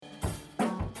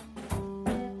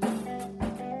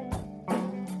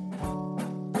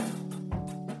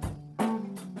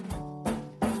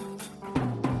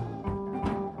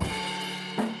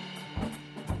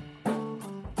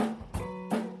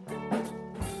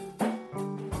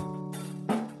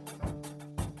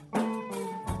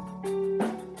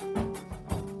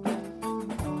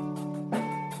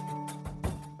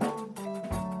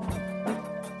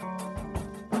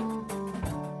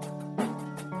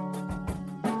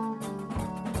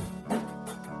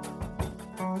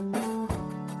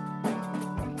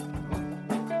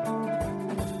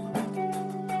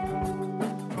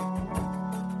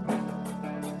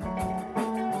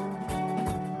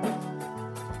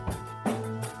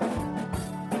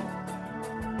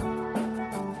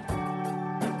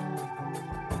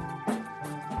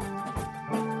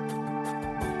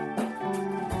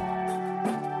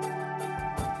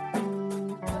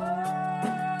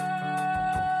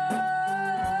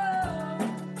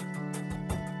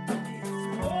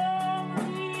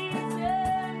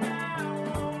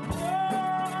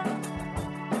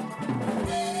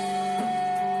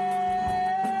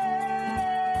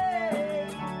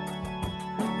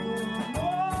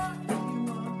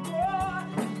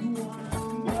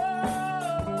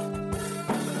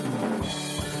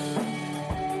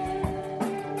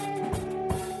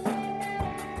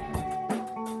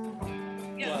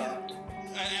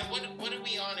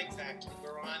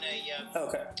We're on a...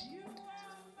 Okay.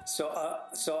 So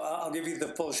I'll give you the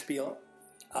full spiel.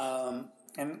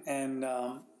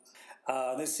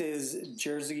 This is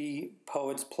Jersey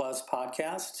Poets Plus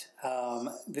podcast.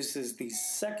 This is the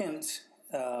second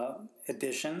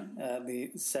edition.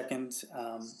 The second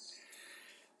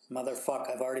motherfuck.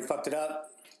 I've already fucked it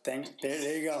up. There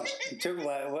you go. It took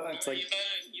what? It's like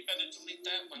you better delete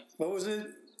that one. What was it?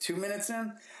 2 minutes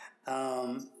in.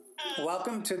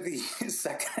 Welcome to the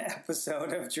second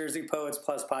episode of Jersey Poets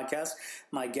Plus podcast.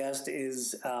 My guest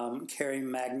is Carrie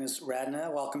Magnus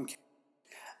Radna. Welcome.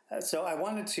 So I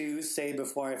wanted to say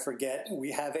before I forget,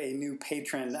 we have a new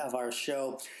patron of our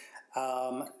show,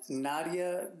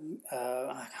 Nadia.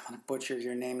 I'm going to butcher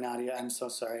your name, Nadia. I'm so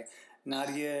sorry.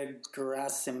 Nadia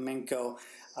Gerasimenko.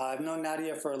 I've known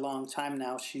Nadia for a long time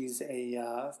now. She's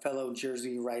a fellow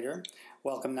Jersey writer.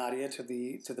 Welcome, Nadia, to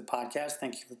the podcast.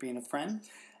 Thank you for being a friend.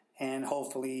 And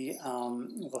hopefully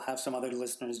we'll have some other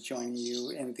listeners join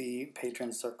you in the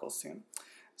patron circle soon.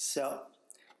 So,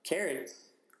 Carrie,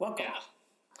 welcome. Yeah.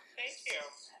 Thank you.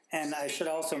 And I should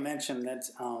also mention that,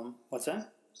 what's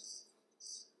that?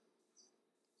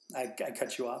 I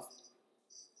cut you off?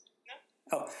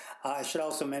 No. Oh, I should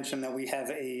also mention that we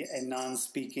have a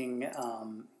non-speaking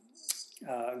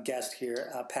guest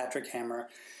here, Patrick Hammer,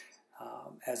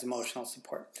 as emotional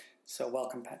support. So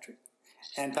welcome, Patrick.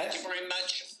 And thank you very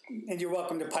much. And you're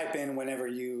welcome to pipe in whenever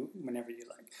you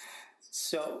like.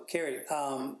 So, Carrie,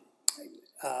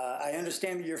 I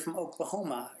understand that you're from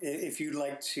Oklahoma. If you'd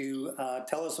like to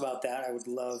tell us about that, I would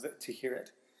love to hear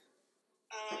it.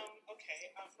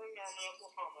 Okay, I'm from Norman,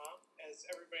 Oklahoma. As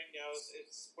everybody knows,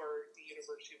 it's where the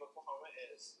University of Oklahoma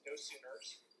is. No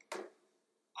Sooners.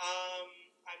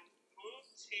 I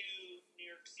moved to New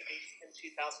York City in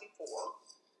 2004,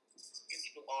 in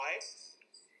July.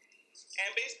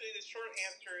 And basically the short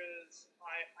answer is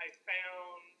I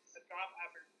found a job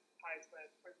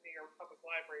advertisement for the New York Public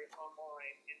Library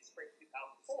online in spring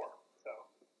 2004. So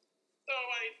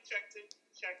I checked it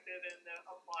and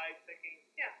applied thinking,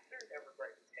 yeah, they're never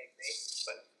going to take me.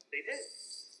 But they did.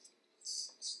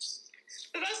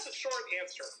 So that's the short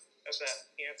answer of that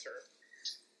answer.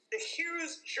 The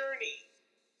hero's journey.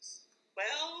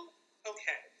 Well,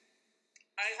 okay.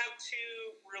 I have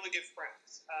two really good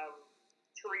friends.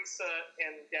 Teresa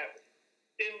and Debbie.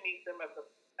 Didn't meet them at the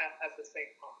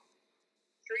same time.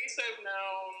 Teresa I've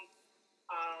known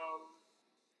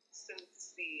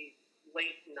since the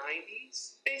late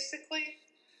 90s, basically.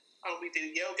 We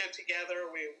did yoga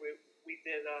together. We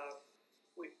did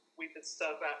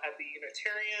stuff at the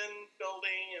Unitarian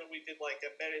building, and we did like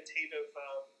a meditative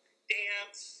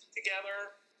dance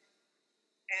together.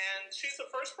 And she's the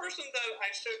first person that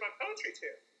I showed my poetry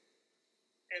to.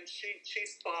 And she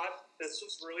thought this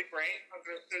was really great. I'm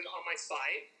going to put it on my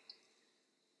site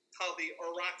called The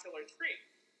Oracular Tree.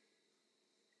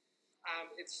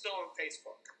 It's still on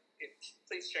Facebook.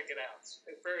 Please check it out. It's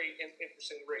a very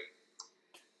interesting read.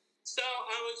 So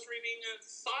I was reading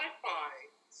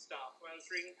sci-fi stuff. I was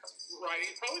writing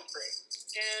poetry.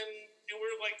 And we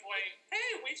were like going,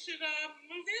 hey, we should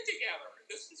move in together.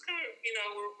 This is kind of,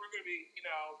 we're going to be,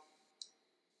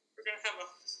 we're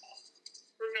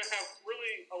going to have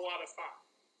really a lot of fun.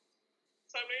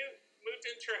 So I moved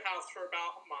into her house for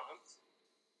about a month,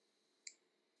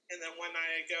 and then when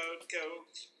I go to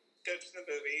the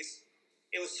movies,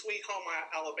 it was Sweet Home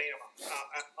Alabama.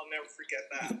 I'll never forget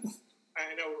that.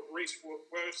 I know Reese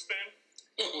Witherspoon.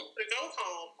 To go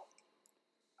home,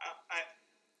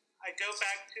 I go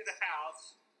back to the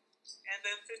house, and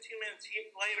then 15 minutes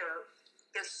later,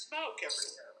 there's smoke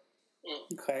everywhere.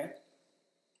 Okay.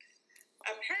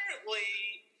 Apparently,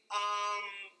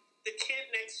 the kid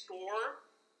next door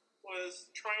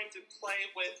was trying to play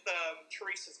with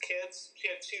Teresa's kids. She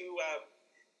had two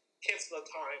kids at the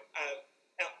time.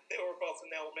 They were both in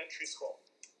elementary school.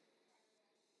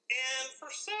 And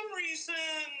for some reason,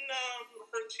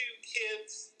 her two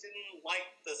kids didn't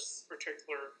like this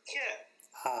particular kid.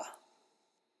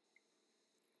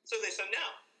 So they said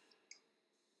no.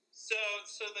 So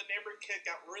the neighbor kid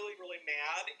got really, really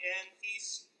mad, and he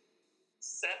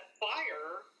set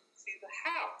fire to the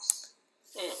house.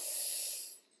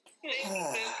 Thinking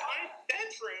that my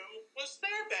bedroom was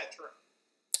their bedroom.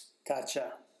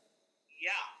 Gotcha.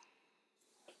 Yeah.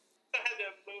 So I had to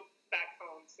move back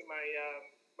home to my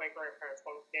grandparents'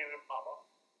 home, Dan and Papa.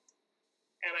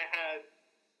 And I had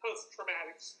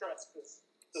post-traumatic stress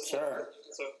disorder.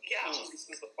 Sure. So, yeah,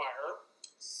 reasons the fire.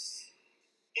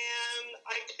 And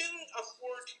I couldn't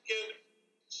afford to go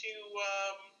to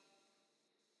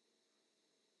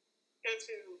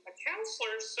a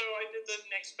counselor, so I did the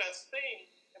next best thing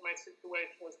in my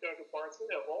situation was go to Barnes &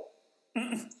 Noble.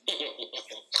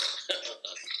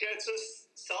 it's a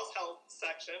self-help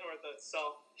section or the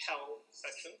self-help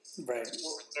section, right?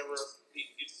 Or whatever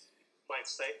you might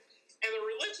say. And the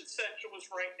religion section was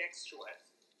right next to it.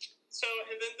 So,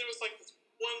 and then there was like this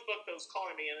one book that was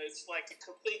calling me, and it's like A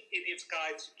Complete Idiot's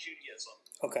Guide to Judaism.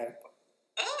 Okay.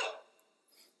 Oh,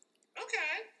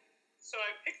 okay. So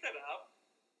I picked it up,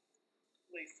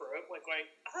 leafed through it, like going,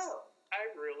 oh, I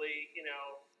really,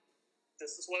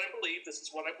 this is what I believe, this is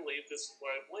what I believe, this is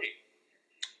what I believe.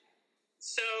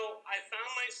 So I found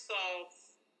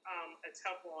myself at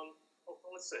Temple in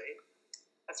Oklahoma City.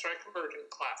 I started conversion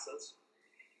classes.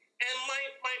 And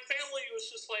my family was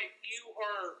just like, you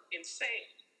are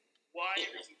insane. Why are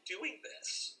you doing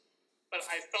this? But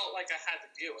I felt like I had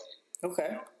to do it.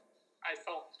 Okay. I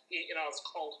felt, I was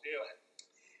called to do it.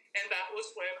 And that was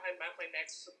when I met my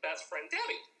next best friend,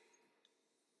 Debbie.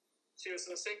 She was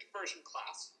in the same conversion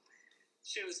class.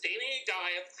 She was dating a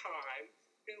guy at the time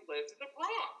who lived in the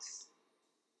Bronx.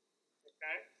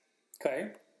 Okay?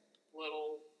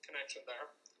 Little connection there.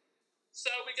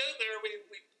 So we go there, we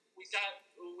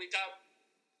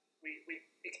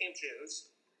became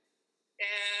Jews,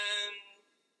 and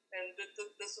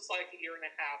this is like a year and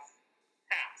a half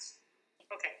past.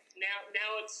 Okay,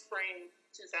 now it's spring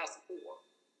 2004.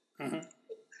 Mm-hmm.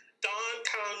 Don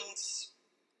comes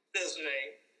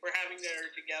visiting. We're having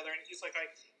dinner together, and he's like,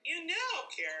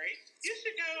 Carrie, you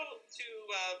should go to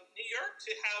New York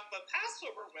to have a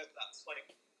Passover with us. Like,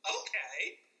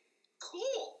 okay,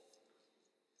 cool.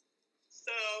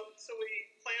 So we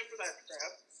planned for that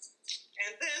trip.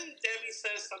 And then Debbie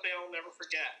says something I'll never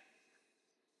forget.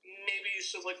 Maybe you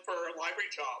should look for library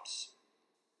jobs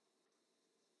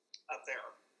up there.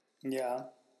 Yeah.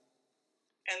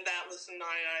 And that was the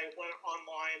night I went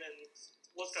online and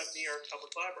looked up New York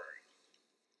Public Library.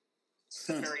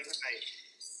 The very night.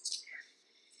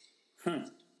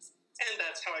 And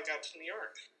that's how I got to New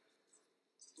York.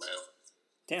 Wow.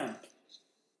 Damn.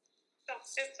 So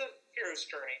it's a hero's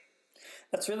journey.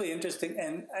 That's really interesting,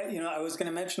 and I was going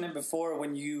to mention it before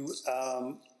when you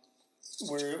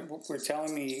were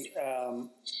telling me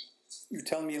you're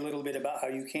telling me a little bit about how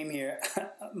you came here.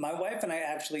 My wife and I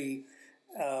actually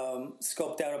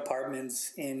scoped out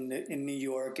apartments in New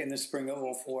York in the spring of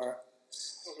 2004,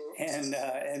 and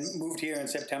moved here in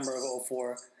September of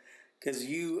 2004 because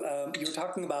you were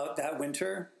talking about that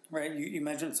winter, right? You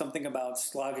mentioned something about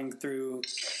slogging through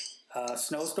a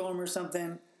snowstorm or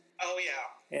something. Oh yeah.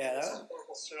 Yeah, that was a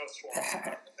horrible snowstorm. I'll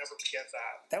never forget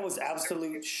that. That was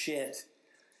absolute shit.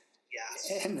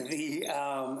 Yes. And the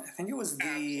I think it was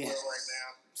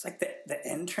it's like the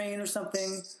N train or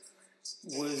something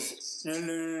was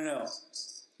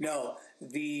no.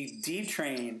 The D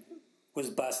train was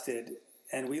busted,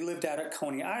 and we lived out at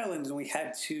Coney Island, and we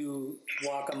had to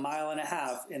walk 1.5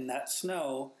 miles in that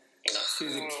snow to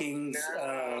the King's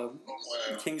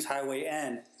Highway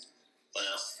N. Wow.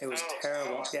 It was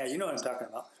terrible. Yeah, you know what I'm talking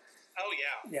about. Oh,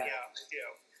 yeah. I do.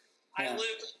 I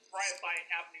lived right by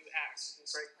Avenue X in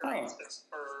Great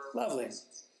Pittsburgh. Lovely.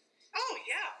 Oh,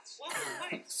 yeah. It's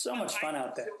lovely. So much fun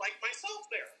out there. I like myself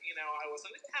there. I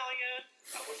wasn't Italian.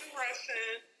 I wasn't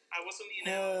Russian. I wasn't,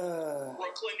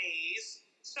 Brooklynese.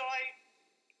 So I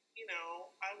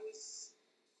was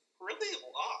really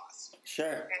lost.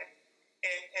 Sure.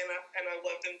 And I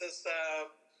lived in this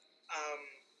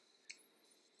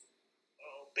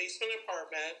basement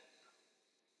apartment,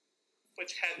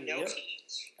 which had no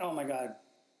heat. Oh my God.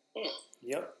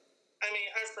 Yep. I mean,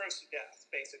 I froze to death,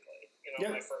 basically.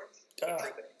 I froze.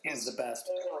 It was the best.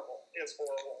 Horrible. It's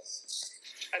horrible.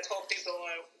 I told people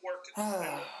I worked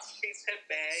at Cheesehead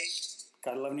Bay.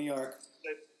 Gotta love New York.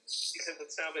 Because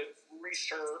it sounded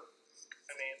sure.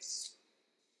 I mean, it's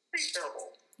pretty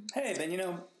terrible. Hey,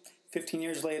 then 15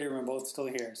 years later, we're both still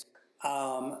here.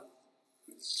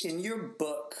 In your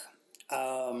book,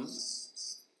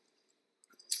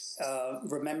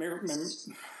 remember,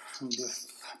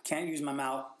 can't use my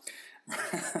mouth.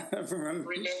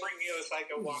 Remembering you as I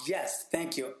go walking. Yes,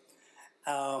 thank you.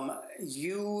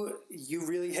 You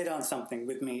really hit on something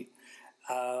with me,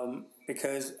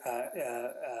 because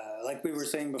like we were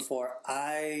saying before,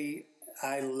 I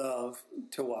love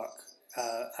to walk.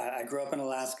 I grew up in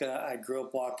Alaska. I grew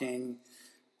up walking.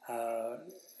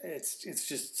 It's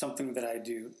just something that I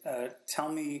do. Tell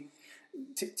me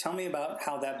about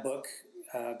how that book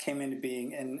came into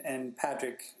being. And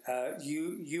Patrick,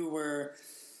 you were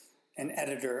an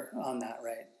editor on that,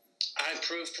 right? I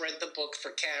proofread the book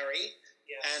for Carrie.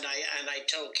 Yes. And I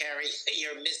told Carrie,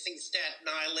 you're missing Staten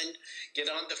Island.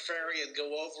 Get on the ferry and go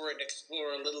over and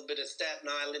explore a little bit of Staten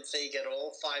Island so you get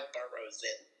all 5 boroughs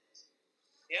in.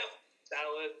 Yeah, that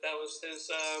was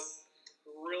his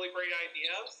really great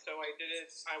idea. So I did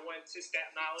it. I went to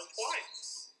Staten Island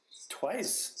twice.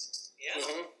 Twice. Yeah.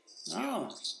 Oh.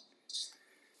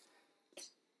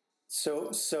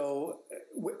 So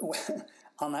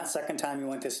on that second time you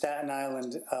went to Staten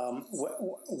Island,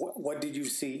 what did you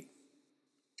see?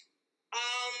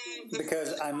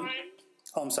 Because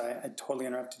I'm sorry, I totally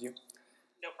interrupted you.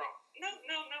 No problem. No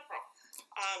problem.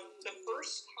 The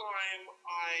first time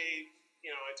I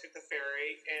took the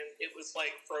ferry and it was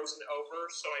like frozen over,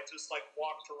 so I just like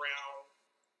walked around,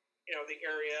 the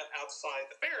area outside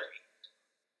the ferry.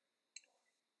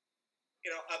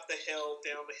 Up the hill,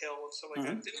 down the hill, and stuff like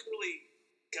that. Didn't really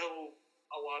go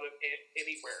a lot of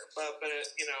anywhere, but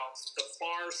the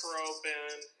bars were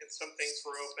open and some things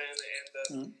were open,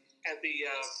 and the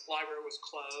library was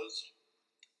closed.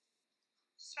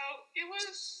 So it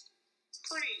was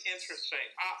pretty interesting.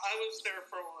 I was there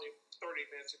for only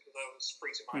 30 minutes because I was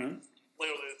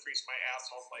literally freezing my ass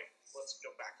off. Like, let's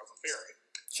go back on the ferry.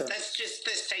 Sure. That's just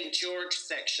the St. George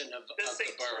section of the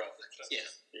borough. Yeah.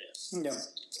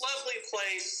 Lovely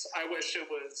place. I wish it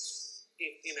was,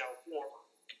 warmer.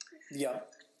 Yeah.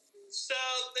 So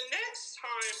the next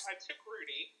time I took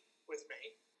Rudy with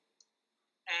me,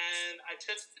 and I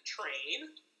took the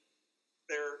train,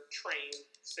 their train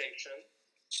station.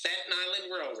 Staten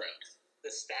Island Railroad.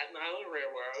 The Staten Island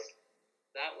Railroad.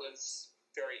 That was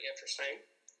very interesting.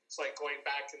 It's like going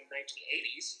back in the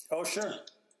 1980s. Oh, sure.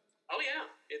 Oh yeah,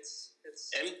 it's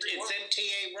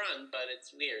MTA run, but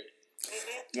it's weird.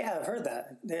 Yeah, I've heard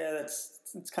that. Yeah,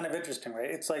 it's kind of interesting, right?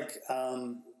 It's like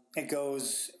it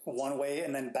goes one way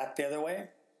and then back the other way,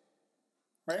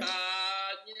 right? No,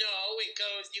 it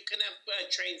goes. You can have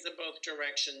trains in both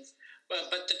directions, but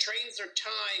the trains are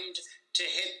timed to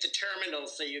hit the terminal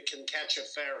so you can catch a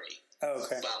ferry. Oh,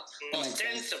 okay. Well,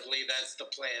 ostensibly that's the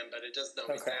plan, but it doesn't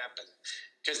always happen.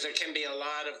 Because there can be a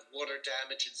lot of water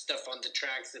damage and stuff on the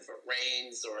tracks if it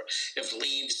rains or if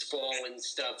leaves fall and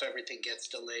stuff. Everything gets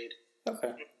delayed.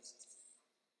 Okay.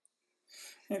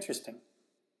 Interesting.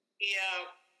 Yeah,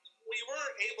 we were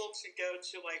able to go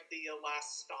to like the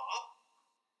last stop.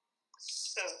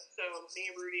 So me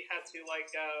and Rudy had to like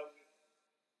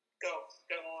go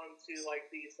on to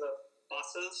like these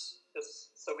buses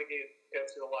just so we could go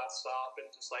to the last stop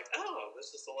and just like, oh, this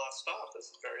is the last stop.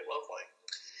 This is very lovely.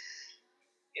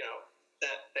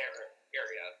 That their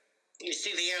area. You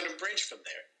see the outer bridge from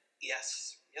there?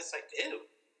 Yes, I do.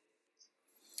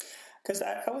 Because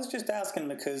I was just asking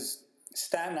because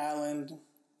Staten Island,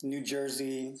 New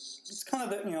Jersey, it's kind of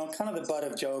the butt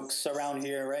of jokes around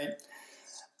here, right?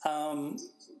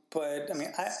 But I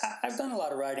mean, I've done a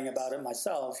lot of writing about it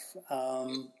myself,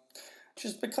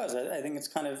 just because I think it's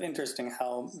kind of interesting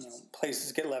how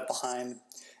places get left behind,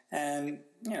 and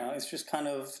it's just kind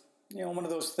of one of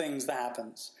those things that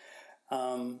happens.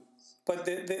 But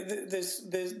this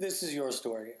is your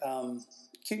story.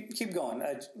 Keep going.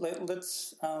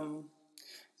 Let's.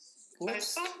 I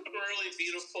saw some really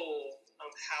beautiful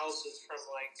houses from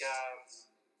like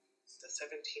the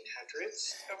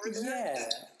 1700s over there. Yeah.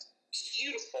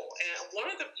 Beautiful, and one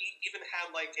of them even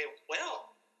had like a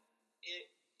well,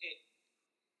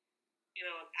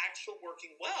 an actual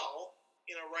working well,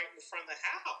 right in front of the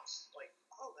house. Like,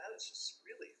 oh, that is just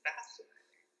really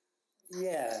fascinating.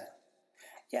 Yeah.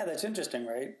 Yeah, that's interesting,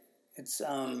 right? It's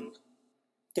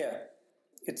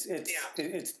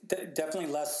it's definitely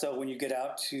less so when you get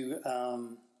out to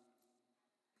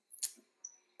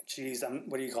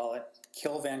what do you call it?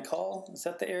 Kill Van Call? Is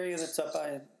that the area that's up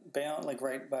by Bayonne, like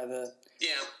right by the?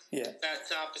 Yeah.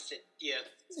 That's opposite. Yeah.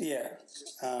 Yeah.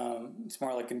 It's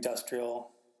more like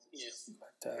industrial. Yeah.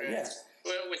 But yeah.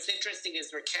 Well, what's interesting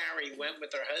is where Carrie went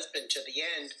with her husband to the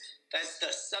end. That's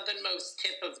the southernmost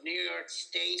tip of New York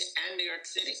State and New York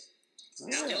City.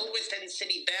 Really? Still within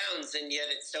city bounds, and yet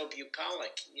it's so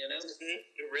bucolic, It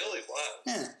really was.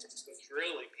 Yeah. It was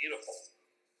really beautiful.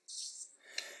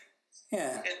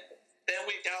 Yeah. And then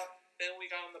we got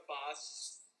on the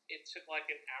bus. It took like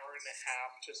an hour and a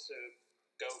half just to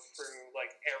go through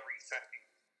like everything.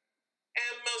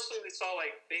 And mostly we saw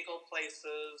like bagel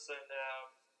places and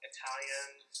Italian.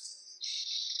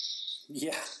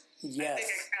 Yeah. Yes. I think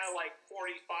I counted like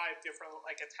 45 different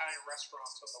like Italian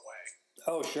restaurants on the way.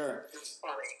 Oh, sure. It was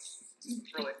funny.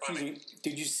 It's really funny.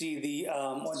 Did you see the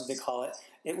what did they call it?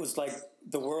 It was like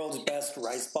the world's best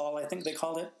rice ball, I think they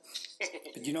called it.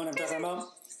 Did you know what I'm talking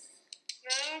about?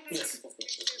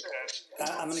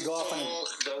 I'm going to go off on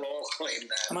they'll all claim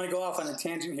that. I'm going to go off on a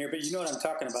tangent here, but you know what I'm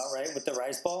talking about, right? With the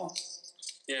rice ball.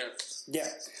 Yeah. Yeah.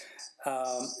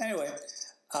 Anyway,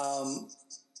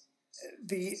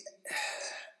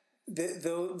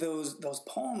 those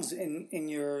poems in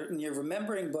your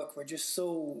remembering book were just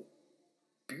so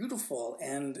beautiful,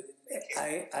 and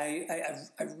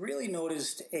I've really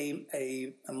noticed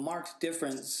a marked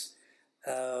difference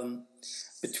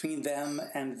between them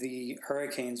and the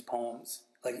Hurricanes poems.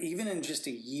 Like even in just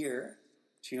a year,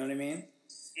 do you know what I mean?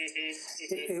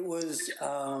 It was. I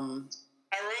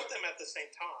wrote them at the same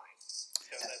time, so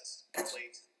that's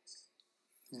probably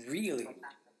really.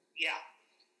 Yeah.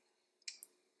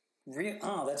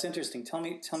 Oh, that's interesting. Tell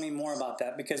me more about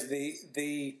that, because they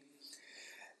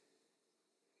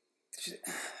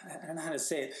I don't know how to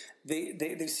say it.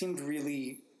 They seemed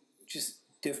really just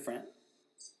different.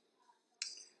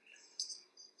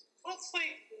 Well, it's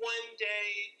like one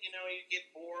day, you get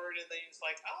bored, and then it's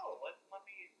like, oh, let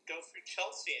me go through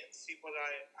Chelsea and see what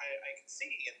I can see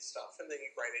and stuff, and then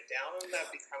you write it down, and that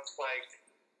becomes like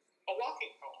a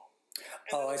walking poem.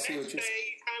 And I see what you're saying. The next day,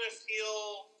 you kind of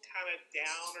feel kind of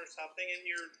down or something, and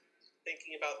you're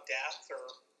thinking about death or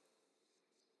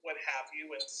what have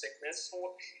you, and sickness,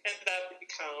 and that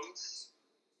becomes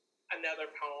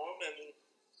another poem, and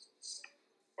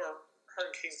where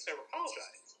Hurricanes Never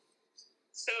Apologize.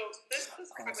 So this is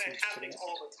kind of happening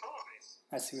all the time.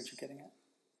 I see what you're getting at.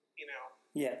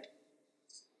 Yeah.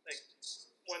 Like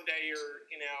one day you're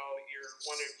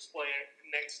wanting to play,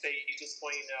 next day you just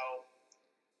bundle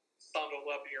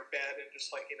up in your bed and just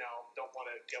don't want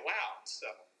to go out. So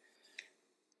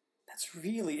that's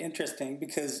really interesting,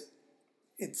 because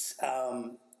it's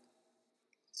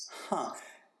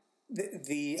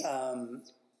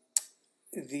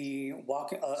the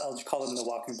walking. I'll just call them the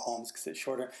walking poems because it's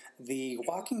shorter. The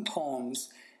walking poems.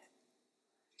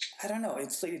 I don't know.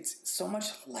 It's so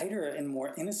much lighter and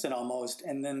more innocent almost.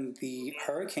 And then the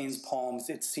Hurricanes poems.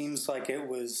 It seems like it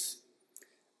was,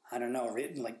 I don't know,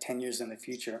 written like 10 years in the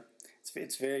future.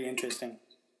 It's very interesting.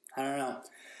 I don't know.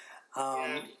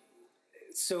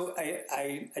 So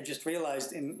I just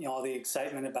realized in all the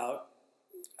excitement about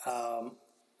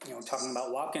talking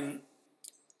about walking.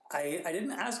 I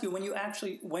didn't ask you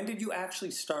when did you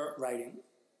actually start writing?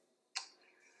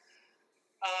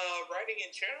 Writing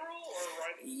in general, or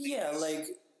writing? Yeah,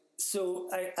 so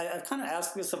I've kind of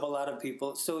asked this of a lot of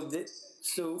people. So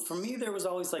for me, there was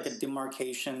always like a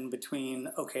demarcation between,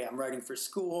 okay, I'm writing for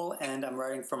school and I'm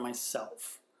writing for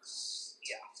myself.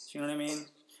 Yeah. Do you know what I mean?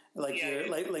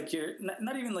 You're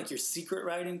not even like your secret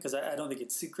writing, because I don't think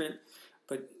it's secret,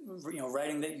 but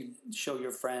writing that you show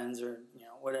your friends or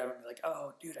whatever, like,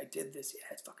 oh dude, I did this,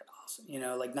 yeah, it's fucking awesome,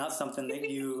 like not something that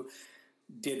you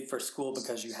did for school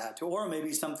because you had to, or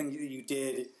maybe something that you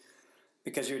did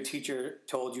because your teacher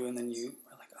told you, and then you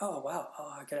were like, oh wow,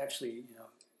 I could actually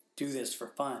do this for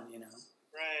fun.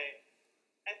 Right.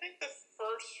 I think the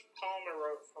first poem I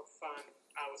wrote for fun,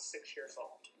 I was 6 years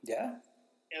old. Yeah.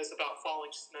 It was about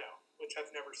falling snow, which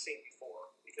I've never seen before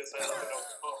because I live in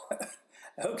Oklahoma.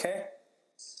 Okay.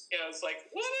 Yeah, I was like,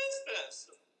 what is this?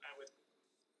 I would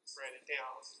write it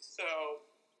down. So,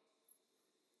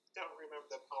 don't remember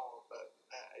the poem, but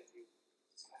I do.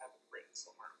 I have it written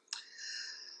somewhere.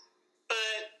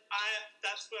 But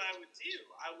that's what I would do.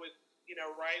 I would,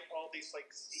 write all these like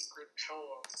secret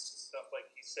poems, stuff like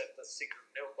you said, the secret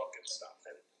notebook and stuff,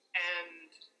 and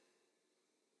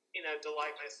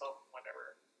delight myself in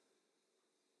whatever.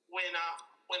 When I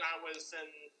was 12,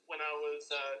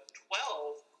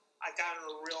 I got a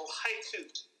real haiku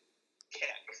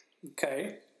kick.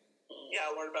 Okay. Yeah,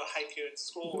 I learned about haiku in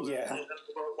school. Yeah. And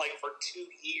like for 2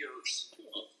 years,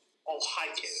 all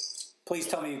haiku. Please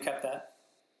tell me you kept that.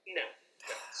 No,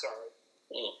 sorry.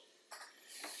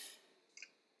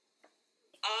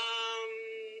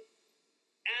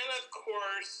 And of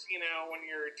course, when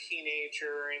you're a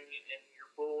teenager and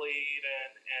you're bullied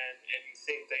and you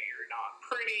think that you're not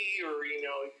pretty, or you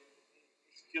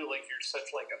feel like you're such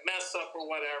like a mess up or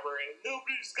whatever, and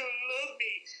nobody's gonna love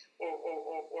me,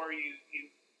 or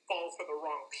you fall for the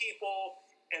wrong people,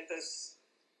 and this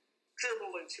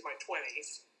dribbled into my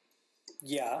 20s.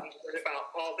 Yeah. You learn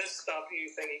about all this stuff, and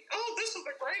you're thinking, "Oh, this is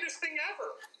the greatest thing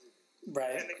ever."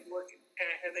 Right. And then you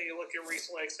look at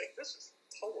recently and think, "This is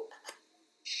total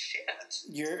shit."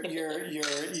 Your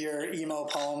emo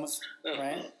poems,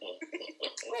 right?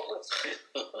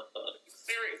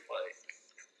 Seriously.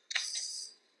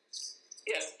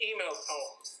 Yes, emo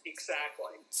poems,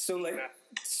 exactly. So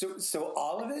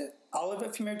all of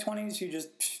it from your 20s, you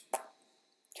just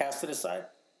cast it aside.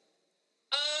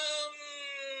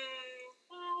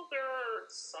 Well, there are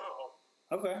some.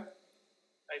 Okay.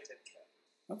 I did keep.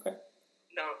 Okay.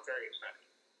 Not very many.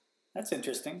 That's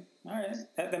interesting. All right,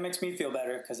 that makes me feel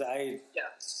better, because I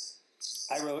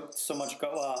wrote so much.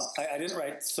 I didn't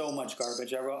write so much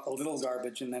garbage. I wrote a little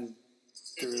garbage and then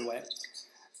threw it away.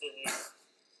 Mm-hmm.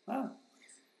 Wow.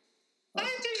 I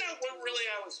didn't know what really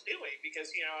I was doing because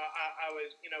I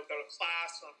would go to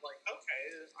class and I'm like,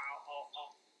 okay,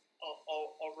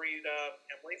 I'll read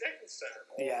Emily Dickinson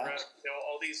or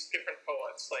all these different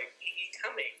poets like E.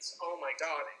 Cummings. Oh my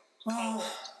God!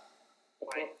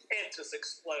 My head just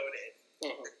exploded.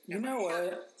 You know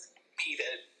what? Beat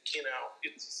it.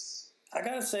 It's. I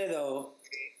gotta say though,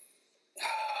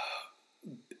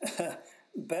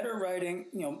 better writing.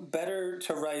 Better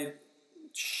to write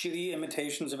shitty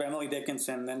imitations of Emily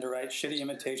Dickinson than to write shitty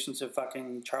imitations of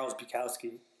fucking Charles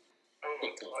Bukowski. Oh my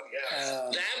God, yeah.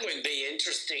 That would be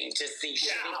interesting to see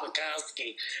shitty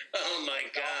Bukowski. Oh my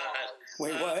God.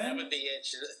 Wait, what? That would be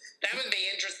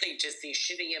interesting to see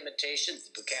shitty imitations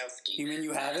of Bukowski. You mean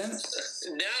you haven't?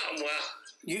 No, well.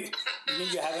 You mean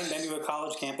you haven't been to a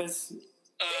college campus?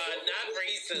 Not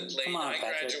recently. Come on, I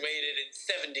Patrick. graduated in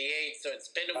 '78, so it's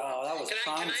been a while. Oh, that was Can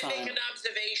I time. make an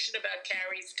observation about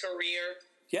Carrie's career?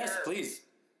 Yes, please.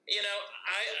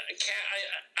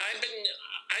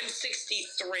 I'm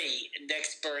 63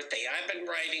 next birthday. I've been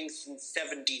writing since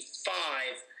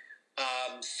 '75,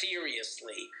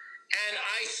 seriously. And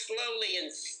I slowly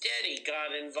and steady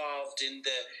got involved in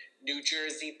the New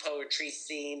Jersey poetry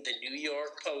scene, the New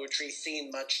York poetry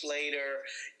scene much later,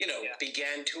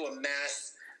 began to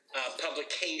amass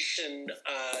publication,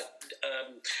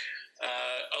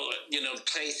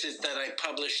 places that I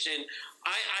published in.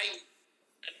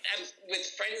 I'm with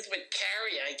friends with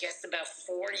Carrie, I guess about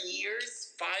 4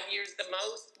 years, 5 years the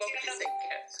most. What would you say?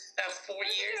 About 4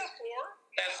 years?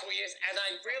 About 4 years. And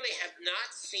I really have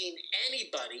not seen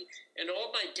anybody in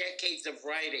all my decades of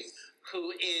writing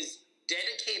who is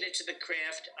dedicated to the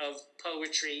craft of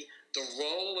poetry, the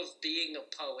role of being a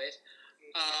poet,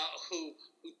 who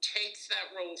takes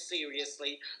that role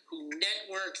seriously, who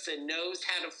networks and knows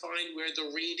how to find where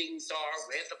the readings are,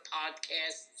 where the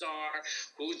podcasts are,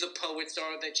 who the poets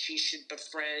are that she should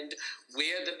befriend,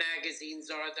 where the magazines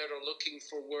are that are looking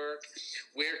for work,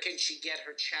 where can she get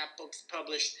her chapbooks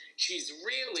published. She's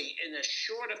really, in a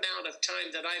short amount of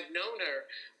time that I've known her,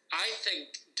 I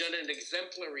think done an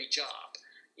exemplary job.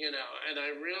 And I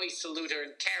really salute her.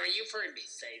 And Carrie, you've heard me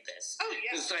say this. Oh,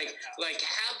 yeah. It's like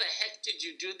how the heck did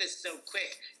you do this so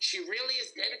quick? She really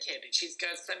is dedicated. She's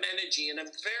got some energy, and I'm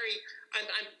kind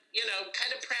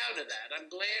of proud of that. I'm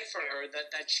glad for her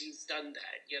that she's done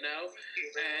that,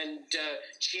 And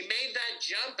she made that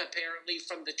jump, apparently,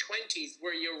 from the 20s,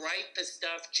 where you write the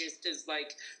stuff just as,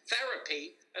 like,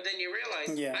 therapy, and then you realize,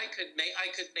 I could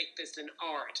make this an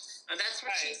art. And that's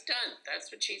what she's done.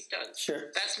 That's what she's done.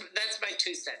 Sure. That's my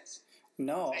 2 cents.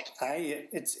 No,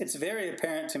 it's very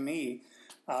apparent to me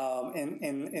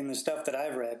in the stuff that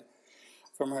I've read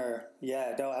from her.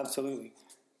 Yeah, no, absolutely.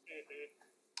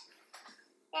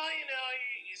 Well,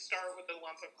 you start with a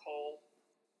lump of coal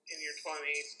in your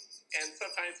 20s, and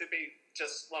sometimes it be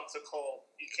just lumps of coal.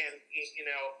 You can't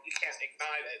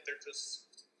ignite it. They're just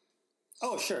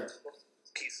sure,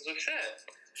 pieces of shit.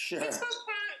 Sure. But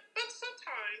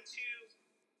sometimes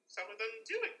some of them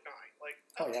do ignite. Like,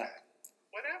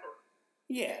 whatever.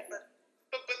 Yeah.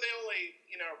 But they only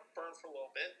burn for a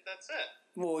little bit, and that's it.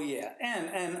 Well, yeah,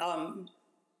 and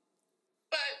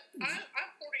But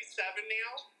I'm 47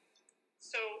 now.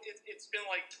 So it's been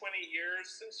like 20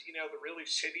 years since, the really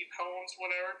shitty poems,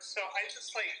 whatever. So I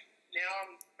just now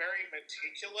I'm very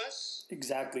meticulous.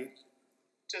 Exactly.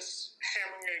 Just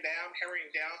hammering it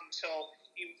down until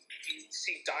you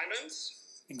see diamonds.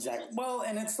 Exactly. Well,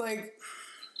 and it's like,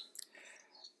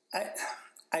 I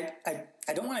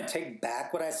don't want to take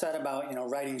back what I said about,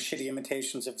 writing shitty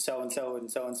imitations of so-and-so and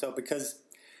so-and-so because,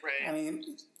 right. I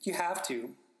mean, you have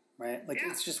to, right? Like,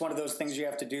 it's just one of those things you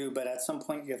have to do, but at some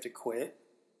point you have to quit.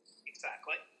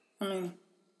 Exactly. I mean,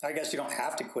 I guess you don't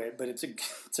have to quit, but it's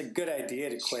a good idea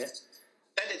to quit.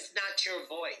 But it's not your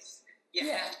voice. You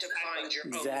have to find your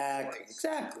own voice.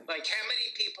 Exactly. Like, how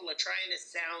many people are trying to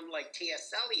sound like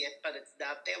T.S. Eliot, but it's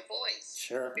not their voice?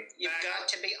 Sure. You've got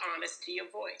to be honest to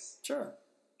your voice. Sure.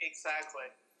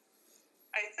 Exactly.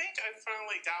 I think I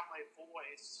finally got my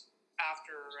voice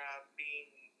after being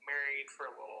married for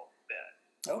a little bit.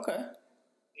 Okay.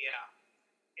 Yeah.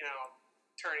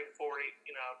 Turning 40,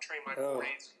 turning my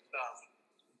 40s and stuff.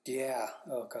 Yeah.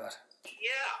 Oh, God.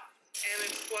 Yeah. And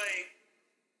it's like...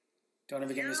 Don't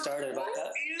even get me started about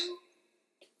that. Your worldview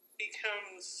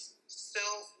becomes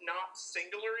still not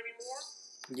singular anymore.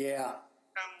 Yeah.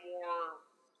 Become more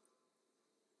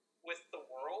with the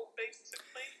world,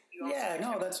 basically.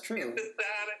 That's true.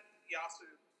 Empathetic. You also,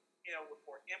 with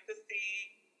more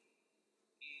empathy.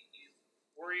 You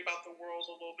worry about the world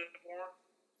a little bit more.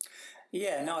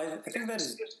 Yeah, no, I think that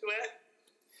is...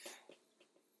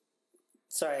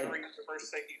 Sorry. The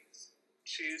first thing you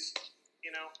choose,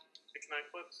 the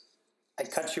knife with. I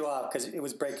cut you off because it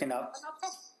was breaking up.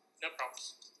 No problem.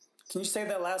 Can you say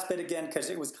that last bit again? Because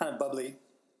it was kind of bubbly.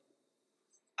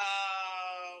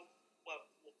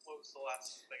 What was the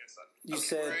last thing I said? You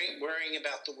said worrying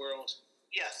about the world.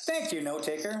 Yes. Thank you, note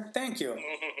taker. Thank you.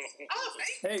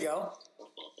 Thanks. There you go.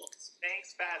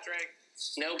 Thanks, Patrick.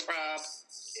 No problem.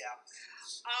 Yeah.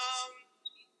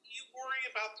 You worry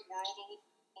about the world a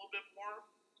little bit more,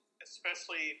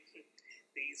 especially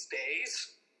these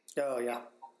days. Oh yeah.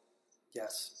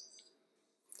 Yes.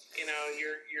 You know,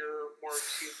 you're more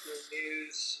tuned to the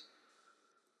news.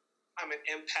 I'm an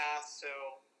empath, so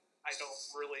I don't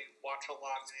really watch a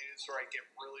lot of news, or I get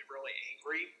really, really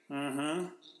angry. Mm-hmm.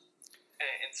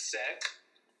 And sick.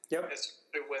 Yep.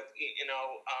 Especially with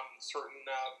certain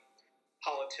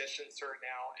politicians are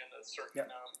now in a certain. Yep.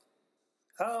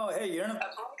 Oh, hey, you don't.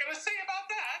 That's what I'm going to say about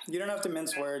that. You don't have to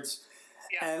mince words.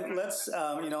 Yeah. And let's,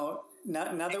 now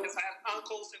that because I have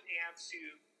uncles and aunts who,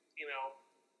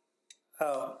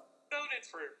 voted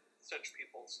for such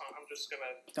people. So I'm just going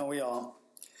to. Don't we all?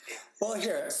 Well,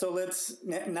 here. So let's.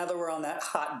 Now that we're on that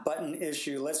hot button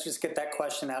issue, let's just get that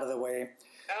question out of the way.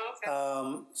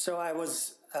 Oh, okay. So I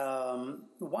was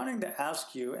wanting to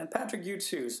ask you, and Patrick, you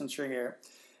too, since you're here.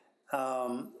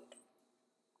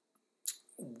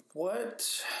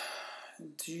 What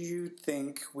do you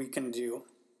think we can do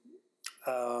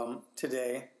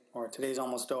today, or today's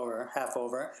almost over, half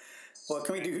over? What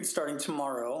can we do starting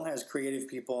tomorrow as creative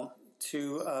people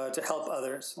to help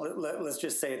others? Let's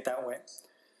just say it that way.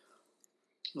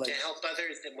 To help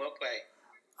others in what way?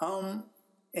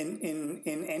 In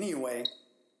any way.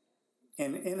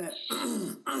 In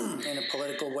a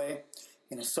political way,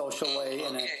 in a social way,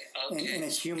 in a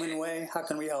human way. How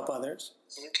can we help others?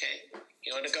 Okay.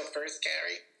 You want to go first,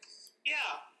 Carrie? Yeah.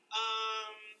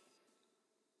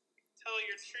 Tell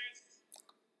your truth.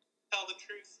 Tell the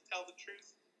truth. Tell the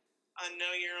truth.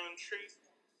 Know your own truth.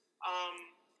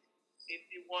 If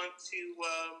you want to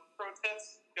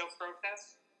protest, go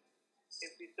protest.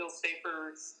 If you feel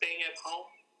safer staying at home,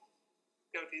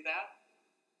 go do that.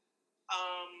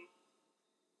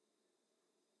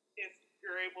 If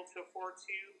you're able to afford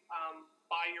to,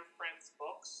 buy your friends'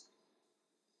 books.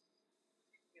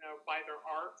 Buy their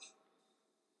art.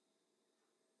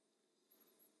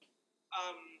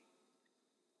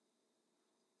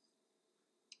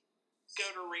 Go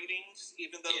to readings,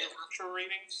 even though they're virtual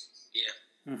readings. Yeah.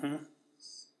 Mm-hmm.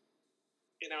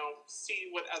 See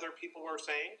what other people are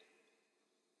saying.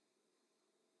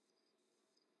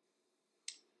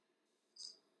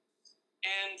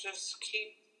 And just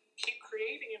keep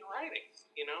creating and writing,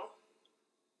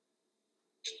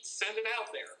 Send it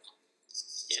out there.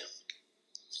 Yeah.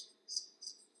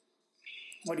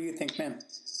 What do you think, man?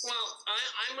 Well,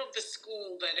 I'm of the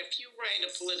school that if you write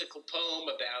a political poem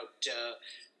about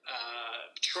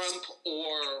Trump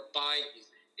or Biden,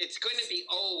 it's going to be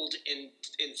old in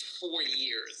 4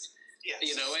 years. Yes.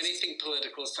 Anything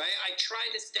political. So I try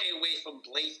to stay away from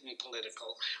blatant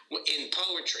political in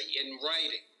poetry, in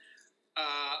writing.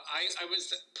 I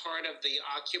was part of the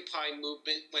Occupy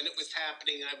movement when it was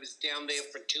happening. I was down there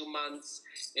for 2 months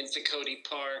in Cody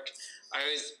Park. I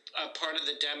was part of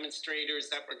the demonstrators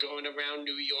that were going around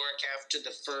New York after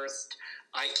the first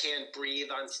I Can't Breathe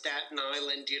on Staten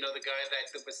Island. The guy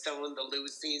that was selling the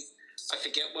Lucy's? I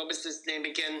forget, what was his name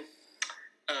again?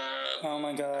 Oh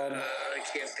my God. I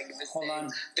can't think of his name. Hold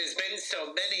on. There's been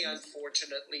so many,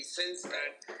 unfortunately, since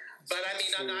then. But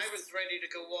and I was ready to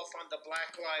go off on the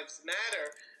Black Lives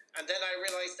Matter, and then I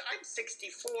realized I'm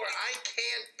 64. I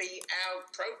can't be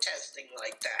out protesting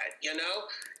like that, and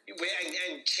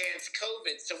chance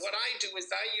COVID. So what I do is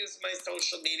I use my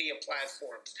social media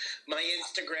platforms, my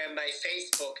Instagram, my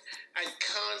Facebook, and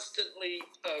constantly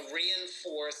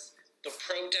reinforce the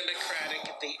pro-democratic,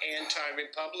 the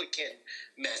anti-Republican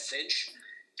message.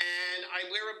 And I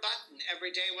wear a button every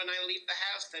day when I leave the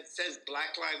house that says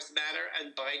Black Lives Matter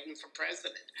and Biden for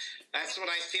president. That's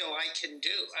what I feel I can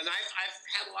do. And I've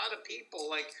had a lot of people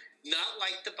not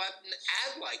like the button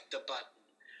and like the button.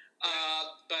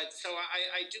 But so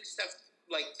I do stuff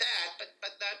like that,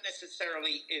 but not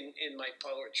necessarily in my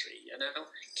poetry,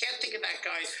 Can't think of that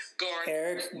guy, Garner.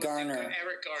 Eric Garner.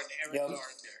 Eric Garner. Yep.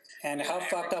 And how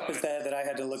fucked up is that I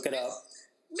had to look it up?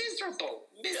 Miserable.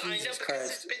 I know,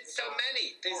 because there's been so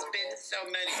many. Don't get us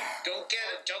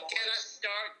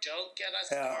started.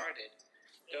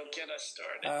 Don't get us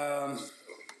started.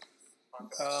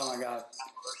 Oh my God.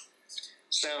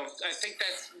 So I think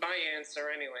that's my answer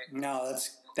anyway. No,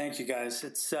 thank you guys.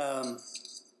 It's that's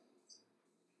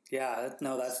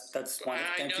one.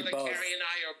 Thank you both. I know that Carrie and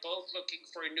I are both looking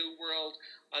for a new world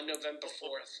on November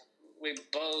 4th. We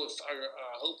both are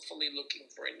hopefully looking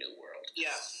for a new world.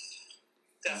 Yes.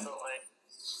 Definitely.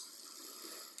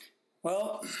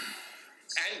 Well,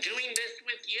 and doing this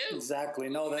with you. Exactly.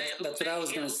 No, that's what I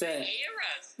was going to say. Hear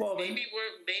us. Well, maybe we'll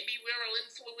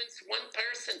influence one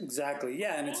person. Exactly.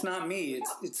 Yeah, and it's not me.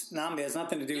 It's not me. It has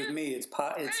nothing to do with me. It's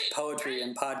poetry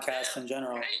and podcasts in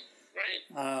general. Right.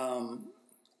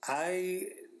 I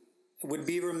would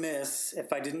be remiss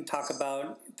if I didn't talk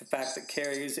about the fact that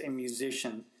Carrie is a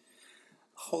musician.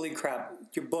 Holy crap!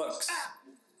 Your books.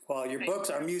 Well, your books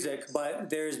are music, but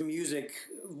there's music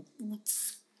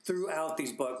throughout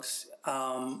these books.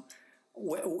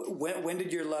 When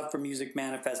did your love for music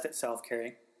manifest itself,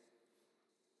 Carrie?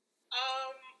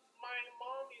 My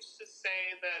mom used to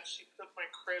say that she put my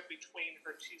crib between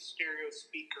her two stereo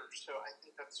speakers, so I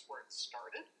think that's where it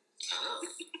started. Oh.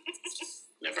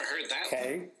 Never heard that.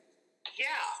 Okay. Yeah.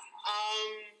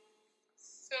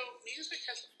 So music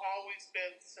has always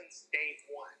been since day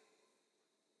one,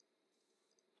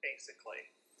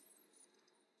 basically.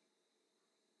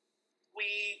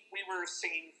 We were a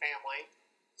singing family.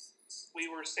 We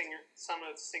were some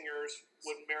of the singers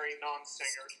would marry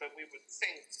non-singers, but we would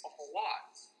sing a whole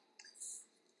lot.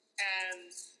 And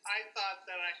I thought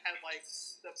that I had like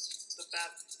the best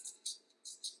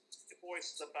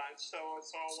voice of the bunch, so I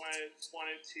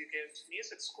wanted to get into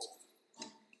music school.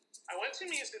 I went to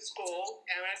music school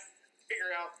and I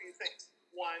figured out a few things.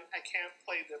 One, I can't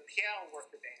play the piano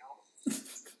worth a damn.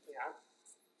 Yeah.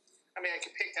 I mean, I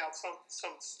could pick out some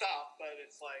stuff, but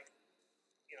it's like,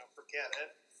 forget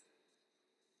it.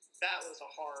 That was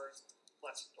a hard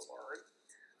lesson to learn.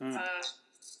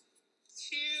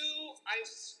 Two, I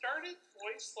started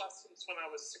voice lessons when I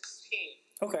was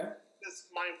 16. Okay. Because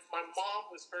my mom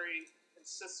was very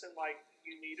insistent, like,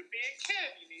 you need to be a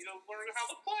kid, you need to learn how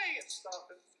to play and stuff,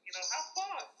 and, have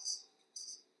fun.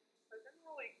 I didn't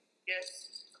really get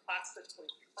classically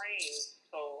trained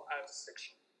until I was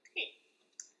 16.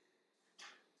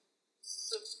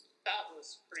 So that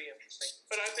was pretty interesting.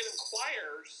 But I've been in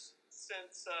choirs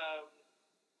since I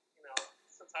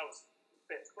was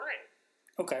 5th grade.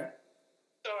 Okay.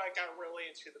 So I got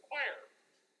really into the choir.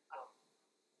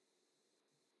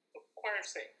 The choir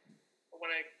singing.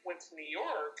 When I went to New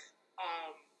York,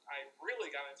 I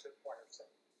really got into choir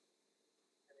singing.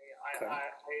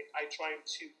 I joined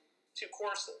two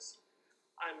courses.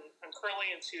 I'm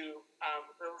currently into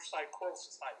Riverside Choral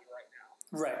Society right now.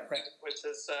 Right. Which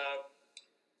is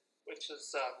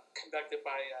conducted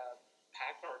by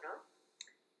Pat Gardner.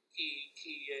 He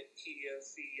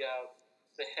is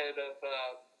the head of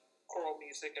choral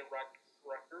music at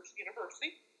Rutgers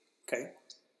University. Okay.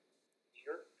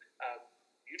 Here,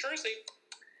 New Jersey.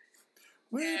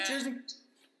 New Jersey.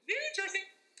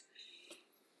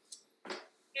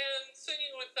 And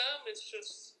singing with them it's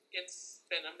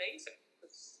been amazing.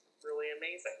 It's really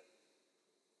amazing.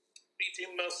 We do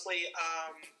mostly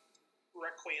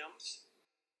requiems.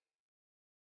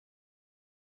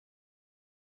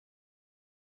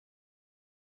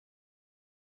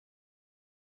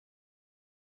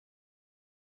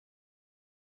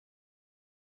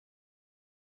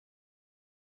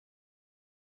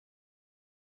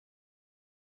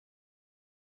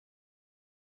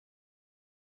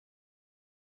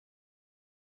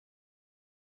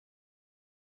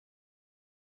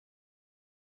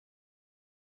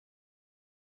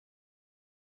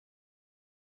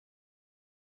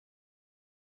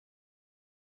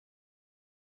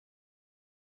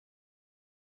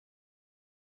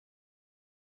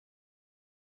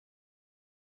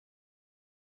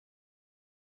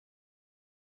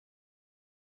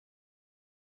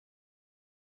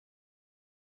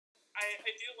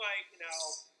 I do like,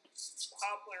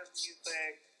 popular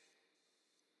music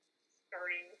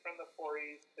starting from the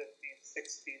 40s, 50s,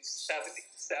 60s,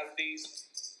 70s,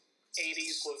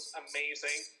 80s was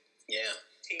amazing. Yeah.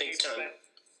 Big time.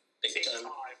 Big time.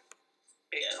 And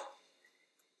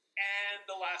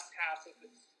the first half of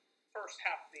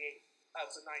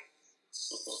the 90s.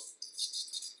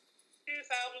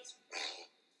 2000s.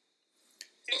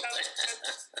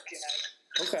 Forget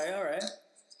it. Okay, all right.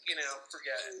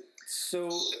 Forget it. So,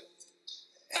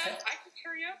 I can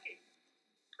karaoke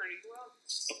pretty well.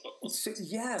 So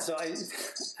I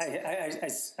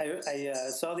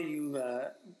saw that you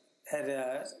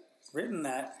had written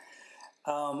that.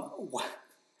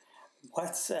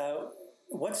 What's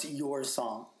your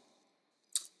song?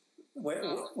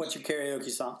 What's your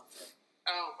karaoke song?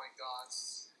 Oh my god.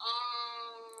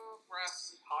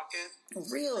 Brass Pocket.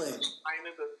 Really? Kind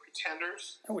of the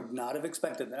Pretenders. I would not have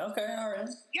expected that. Okay, all right.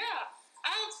 Yeah.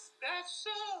 I'm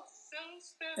special, so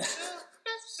special.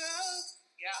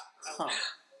 Yeah. Huh.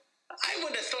 I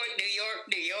would have thought New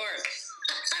York.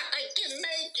 I can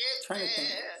make it. Trying to think.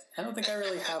 I don't think I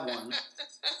really have one.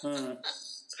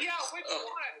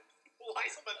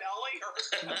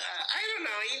 I don't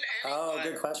know. Oh,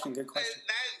 good question. Good question.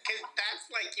 Because that's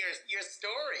like your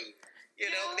story. You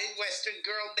know, Midwestern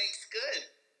girl makes good.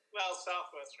 Well,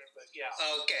 Southwestern, but yeah.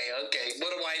 Okay.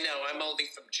 What do I know? I'm only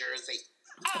from Jersey.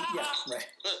 Yeah, right.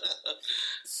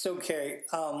 So, Carrie,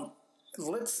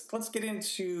 let's get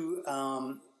into.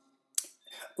 I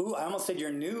almost said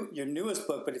your newest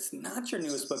book, but it's not your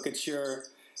newest book. It's your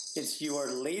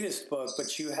latest book.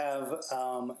 But you have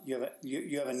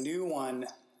you have a new one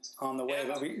on the way.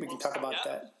 But we can talk about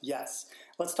that. Yes,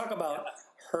 let's talk about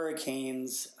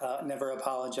Hurricanes. Never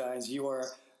Apologize.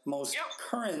 Your most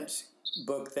current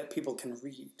book that people can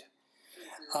read.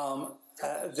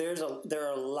 There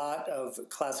are a lot of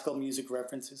classical music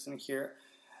references in here,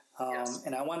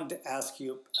 and I wanted to ask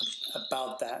you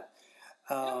about that.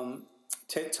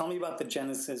 Tell me about the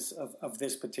genesis of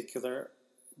this particular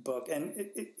book, and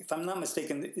if I'm not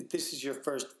mistaken, this is your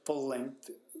first full-length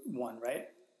one, right?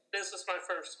 This is my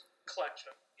first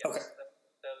collection. Yes, okay,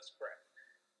 that is correct.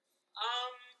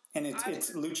 And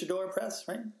it's Luchador Press,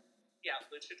 right? Yeah,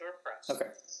 Luchador Press.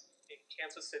 Okay. In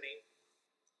Kansas City.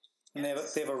 And they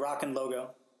have a rockin'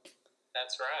 logo.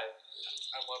 That's right.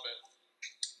 I love it.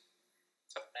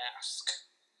 It's a mask.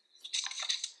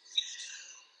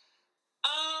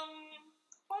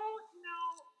 Well,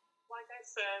 like I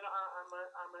said,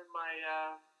 I'm in my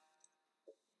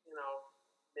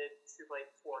mid to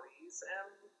late 40s,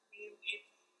 and you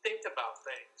think about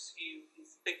things. You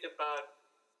think about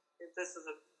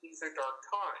these are dark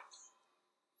times.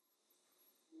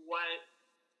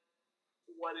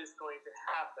 What is going to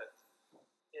happen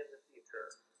in the future?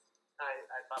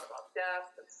 I thought about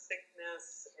death and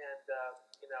sickness and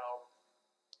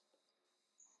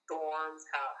storms,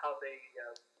 how they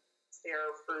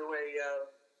tear through a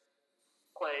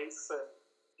place and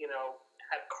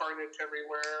had carnage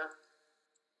everywhere.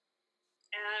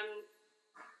 And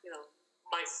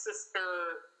my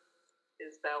sister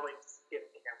is battling skin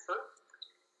cancer,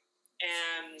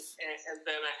 and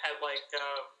then I had my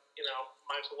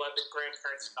beloved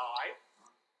grandparents die.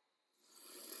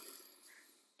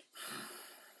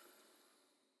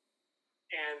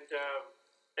 And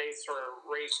they sort of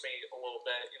raised me a little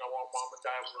bit, while Mom and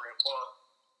Dad were at work.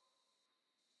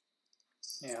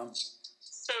 Yeah.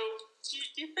 So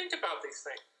you think about these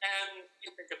things, and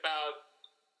you think about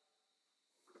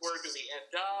where do we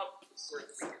end up? Where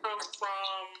do we come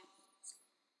from?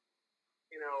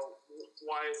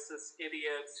 Why is this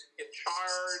idiot in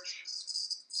charge?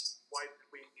 Why did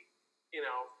we,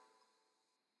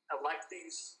 elect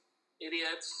these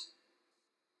idiots?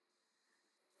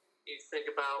 You think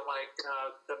about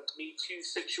the Me Too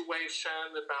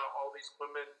situation, about all these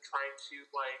women trying to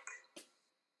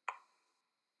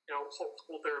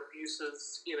hold their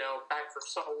abuses back for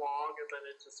so long, and then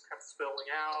it just kind of spilling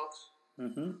out.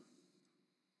 Mm-hmm.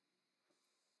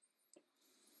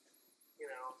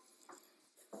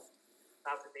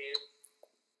 Not the news,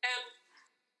 and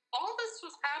all this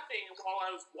was happening while I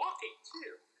was walking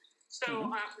too. So,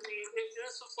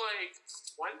 this was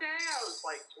one day I was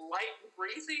light and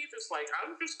breezy, just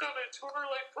I'm just going to tour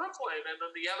Brooklyn. And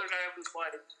then the other day I was I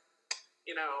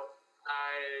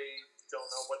don't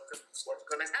know what's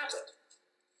going to happen.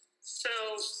 So,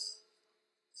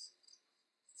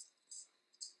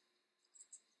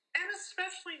 and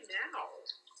especially now,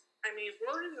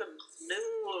 we're in the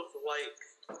middle of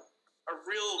a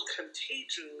real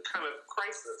contagion kind of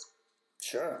crisis.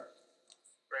 Sure.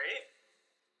 Right?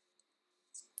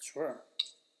 Sure.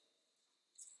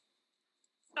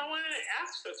 I wanted to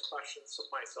ask those questions of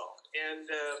myself and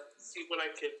see what I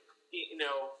could,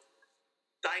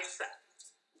 dissect.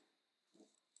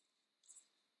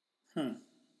 The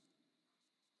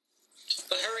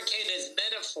hurricane is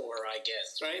metaphor, I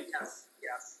guess, right?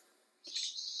 Yes.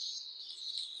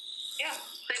 Yeah,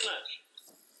 pretty much.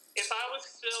 If I was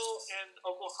still in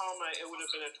Oklahoma, it would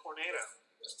have been a tornado.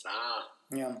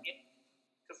 Yeah.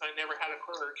 Because I never had a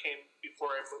hurricane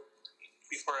before I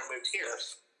moved here.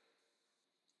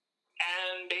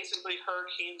 And basically,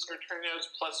 hurricanes are tornadoes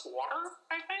plus water,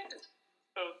 I think.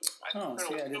 So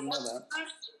I didn't know that.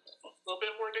 A little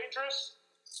bit more dangerous.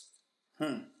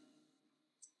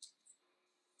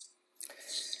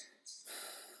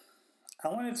 I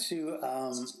wanted to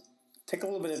take a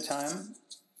little bit of time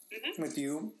with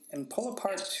you and pull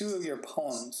apart two of your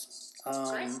poems.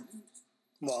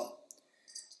 Well,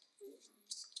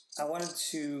 I wanted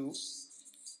to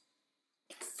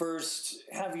first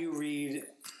have you read,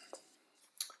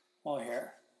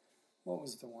 here, what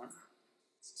was the one?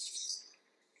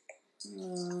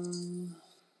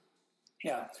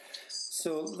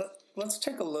 So let's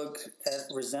take a look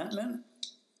at Resentment.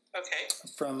 Okay.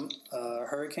 from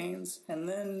Hurricanes, and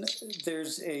then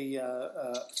there's a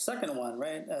second one,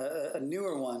 right? A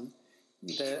newer one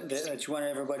that you want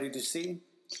everybody to see.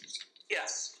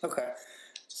 Yes. Okay.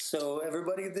 So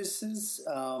everybody, this is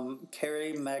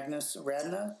Carrie Magnus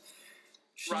Radna.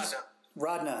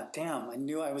 Radna. Damn, I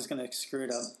knew I was going to screw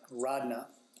it up. Radna,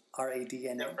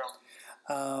 Radna. No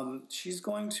problem. She's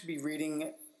going to be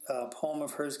reading a poem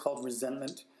of hers called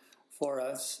Resentment for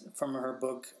us from her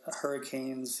book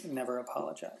Hurricanes Never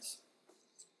Apologize.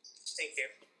 Thank you.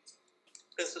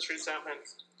 This is Resentment.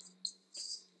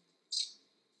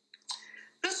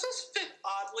 Does this fit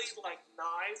oddly like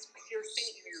knives piercing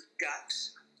in your gut?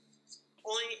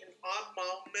 Only in odd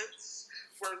moments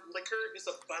where liquor is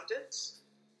abundant,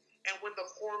 and when the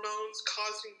hormones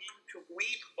causing you to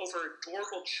weep over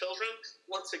adorable children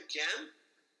once again?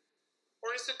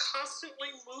 Or is it constantly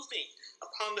moving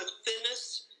upon the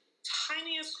thinnest,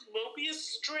 tiniest Mobius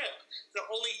strip that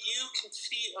only you can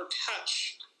see or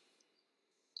touch?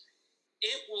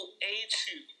 It will age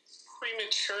you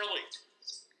prematurely,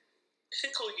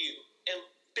 pickle you in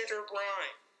bitter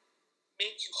brine,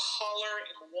 make you holler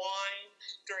and whine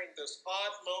during those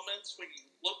odd moments when you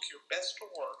look your best or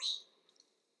worst.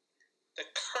 The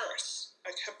curse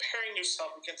of comparing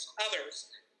yourself against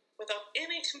others without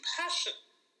any compassion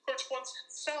towards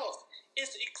oneself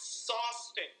is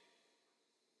exhausting.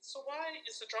 So why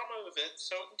is the drama of it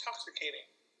so intoxicating?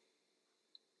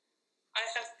 I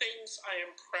have things I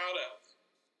am proud of,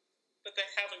 but they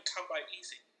haven't come by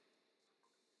easy.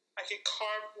 I can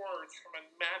carve words from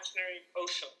imaginary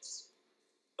oceans,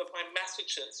 but my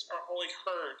messages are only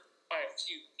heard by a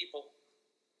few people.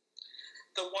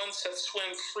 The ones that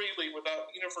swim freely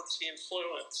without university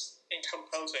influence in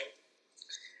composing.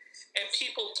 And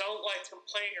people don't like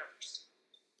complainers.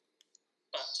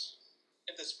 But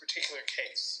in this particular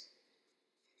case,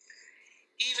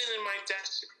 even in my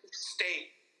destitute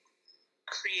state,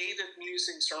 creative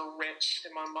musings are rich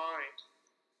in my mind.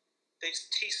 They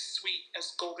taste sweet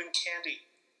as golden candy.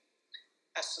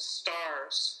 As the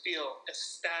stars feel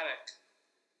ecstatic,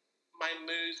 my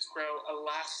moods grow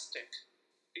elastic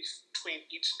between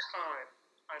each time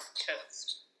I'm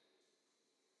kissed.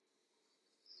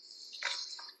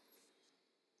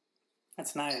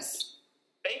 That's nice.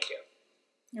 Thank you.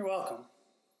 You're welcome.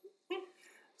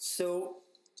 So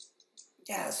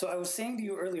I was saying to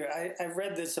you earlier, I've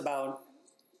read this about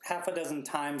half a dozen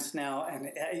times now,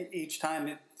 and each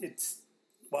time it's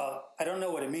well, I don't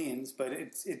know what it means, but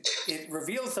it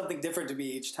reveals something different to me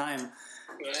each time.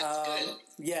 That's good.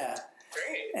 Yeah.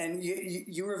 Great. And you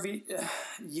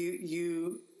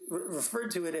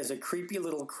referred to it as a creepy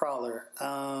little crawler,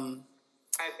 I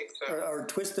think so. or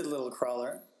twisted little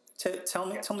crawler.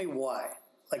 Tell me why.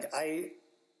 Like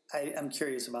I'm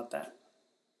curious about that.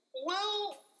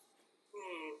 Well,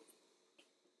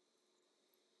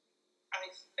 I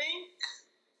think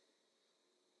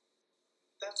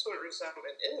that's what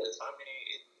resentment is. I mean,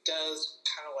 it does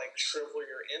kind of like shrivel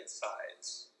your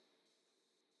insides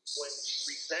when you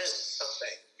resent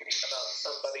something about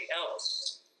somebody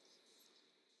else.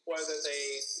 Whether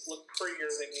they look prettier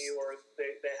than you or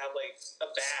they have like a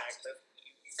bag that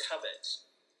you covet.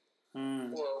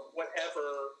 Or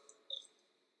whatever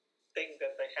thing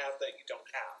that they have that you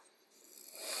don't have.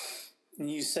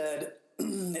 And you said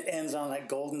it ends on that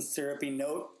golden syrupy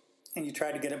note, and you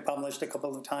tried to get it published a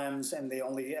couple of times, and they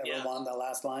only ever want the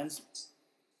last lines.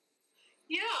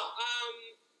 Yeah,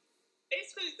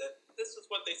 basically this is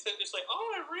what they said. Just like,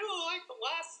 oh, I really like the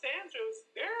last stanza. It was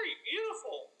very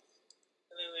beautiful.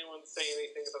 And then they wouldn't say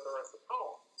anything about the rest of the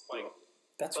poem. Like,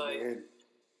 that's weird.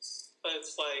 But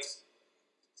it's like,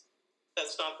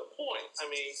 that's not the point. I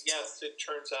mean, yes, it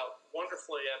turns out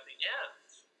wonderfully at the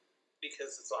end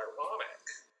because it's ironic.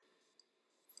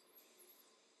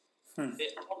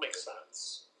 It all makes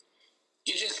sense.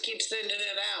 You just keep sending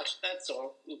it out, that's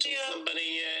all, until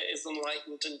somebody is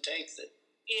enlightened and takes it.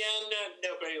 Yeah,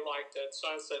 nobody liked it, so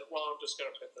I said, well, I'm just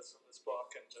going to put this in this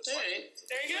book and just there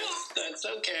you go. That's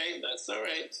okay, that's all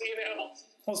right. You know?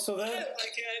 Well, so that's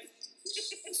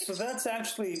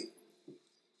actually...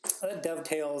 That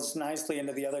dovetails nicely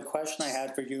into the other question I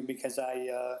had for you because I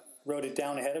wrote it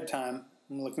down ahead of time.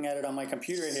 I'm looking at it on my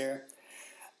computer here.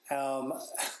 So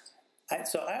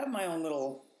I have my own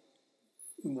little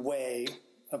way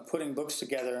of putting books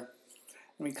together.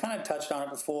 And we kind of touched on it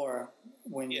before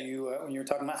when you were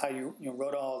talking about how you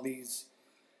wrote all of these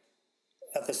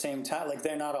at the same time. Like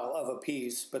they're not all of a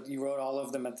piece, but you wrote all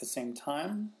of them at the same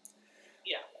time.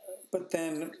 Yeah. But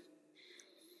then,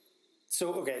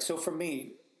 so for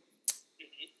me,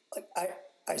 like I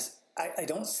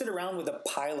don't sit around with a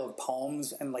pile of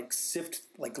poems and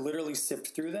literally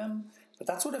sift through them. But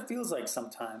that's what it feels like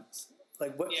sometimes.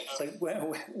 Like what? Yeah. Like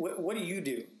what do you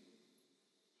do,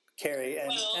 Carrie and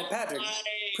Patrick?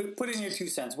 Put in your 2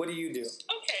 cents. What do you do?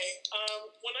 Okay.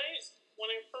 When I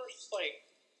first I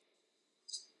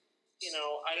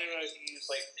don't know if you use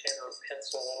like pen or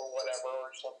pencil or whatever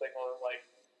or something, or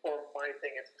my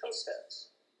thing is Post-its.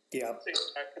 Yeah. So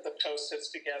I put the Post-its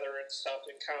together and stuff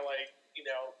and kind of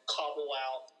cobble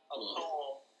out a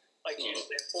poem,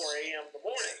 usually at 4 a.m. in the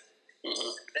morning.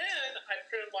 Then I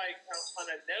put it on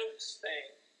a notes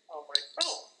thing on my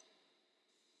phone.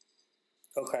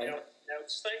 Okay.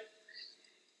 Notes thing.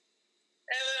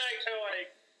 And then I kind of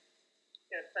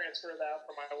transfer that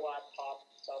from my laptop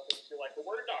and stuff into a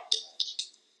Word document.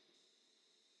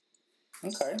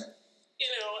 Okay.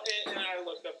 And I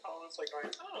looked up poems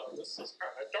this is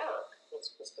kind of dark.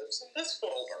 Let's put this in this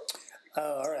folder.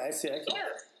 Oh, all right. I see.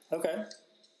 Okay.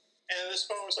 And this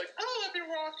phone was I've been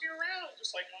walking around,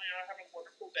 just having a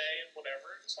wonderful day and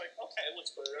whatever. It's okay,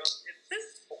 let's put it in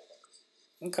this folder.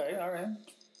 Okay, all right.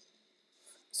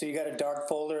 So you got a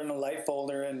dark folder and a light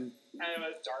folder and I have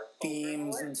a dark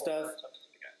themes and stuff.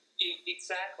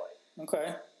 Exactly.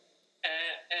 Okay.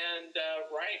 And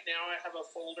right now I have a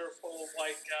folder full of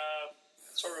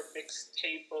sort of mixed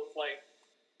tape of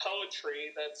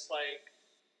poetry that's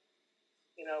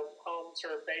poems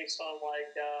are based on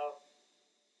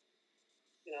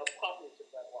pop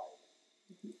music that I like.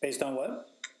 Based on what?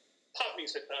 Pop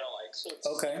music that I like. So it's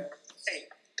okay.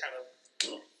 Kind of.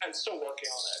 I'm still working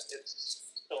on it. It's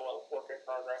still a work in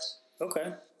progress.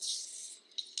 Okay.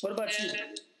 What about you?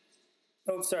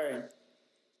 Oh, sorry.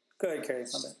 Go ahead, Carrie.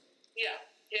 My bad. Yeah,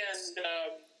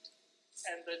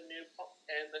 and the new book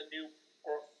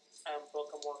I'm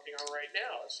working on right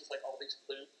now. It's just all these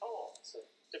blue poems and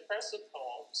depressive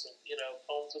poems and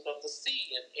poems about the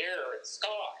sea and air and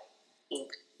sky.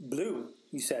 Blue,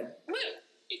 you said. Blue,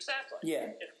 exactly.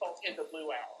 Yeah. It's called In the Blue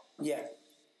Hour. Yeah.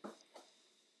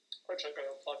 Which I'm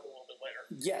going to plug a little bit later.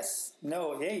 Yes.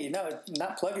 No. Hey, not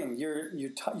plugging. You're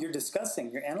discussing.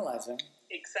 You're analyzing.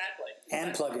 Exactly.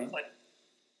 And plugging.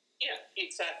 Yeah,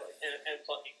 exactly. And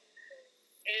plugging.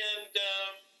 And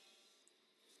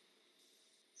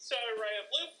so I write a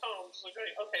blue poem. So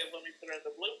okay, let me put it in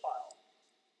the blue file.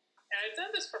 And I've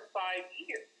done this for 5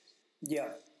 years.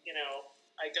 Yeah.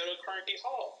 I go to Carnegie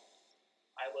Hall.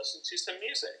 I listen to some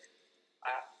music.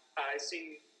 I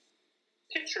see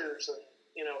pictures and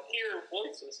hear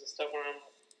voices and stuff when I'm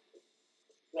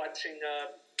watching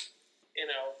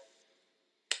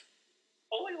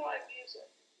only live music,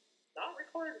 not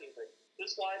recorded music,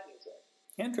 just live music.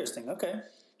 Interesting. Okay.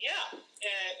 Yeah,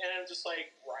 and I'm just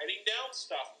writing down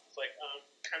stuff. It's I'm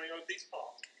coming up with these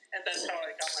poems, and that's how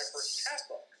I got my first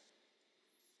chapbook.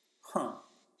 Huh.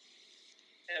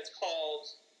 And it's called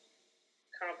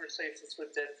Conversations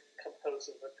with Dead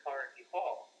Composers at Carnegie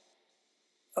Hall.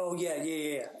 Oh, yeah.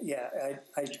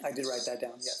 I did write that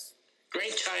down, yes.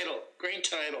 Great title.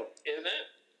 Isn't it?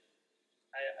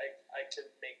 I could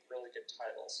make really good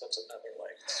titles. That's another,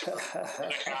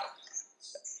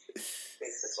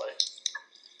 basically.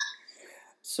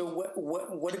 So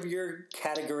what have your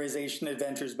categorization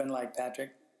adventures been like,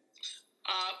 Patrick?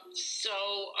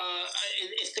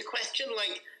 Is the question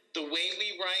the way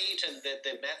we write and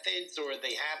the methods or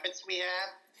the habits we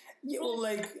have? Yeah, well,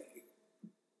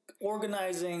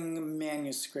 organizing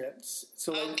manuscripts.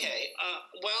 So okay.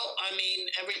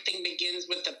 Everything begins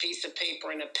with a piece of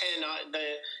paper and a pen.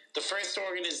 The first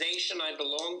organization I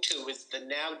belong to is the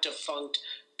now defunct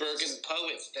Bergen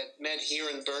Poets that met here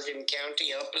in Bergen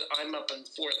County. I'm up in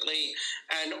Fort Lee,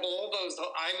 and all those.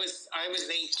 I was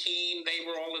 18. They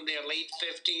were all in their late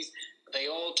 50s. They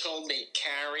all told me,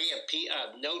 carry a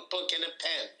notebook and a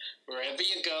pen wherever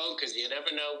you go, because you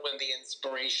never know when the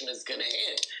inspiration is going to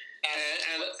hit.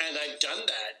 And I've done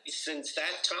that since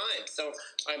that time. So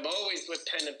I'm always with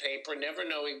pen and paper, never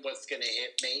knowing what's going to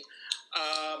hit me.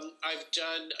 I've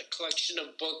done a collection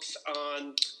of books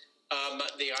on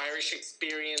the Irish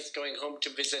experience, going home to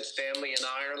visit family in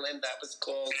Ireland. That was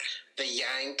called The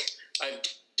Yank. I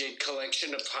did a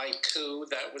collection of haiku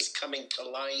that was coming to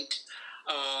light.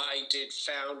 I did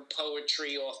found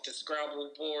poetry off the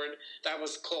Scrabble board. That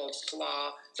was called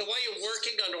Fla. So while you're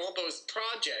working on all those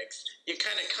projects, you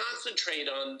kind of concentrate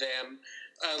on them,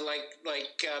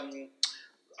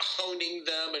 honing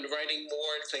them and writing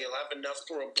more so you'll have enough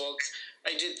for a book.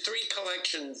 I did 3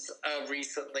 collections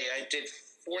recently. I did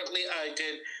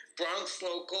Bronx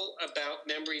Local, about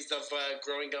memories of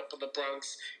growing up in the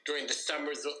Bronx during the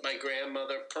summers with my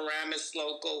grandmother. Paramus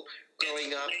Local,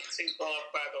 growing up. Amazing book,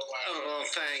 by the way. Oh,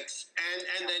 thanks.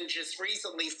 And then just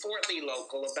recently, Fort Lee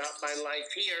Local, about my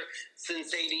life here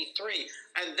since '83.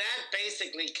 And that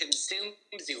basically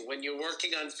consumes you when you're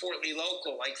working on Fort Lee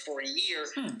Local, like for a year.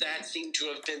 That seemed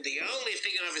to have been the only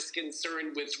thing I was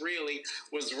concerned with, really,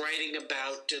 was writing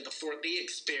about the Fort Lee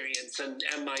experience and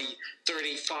my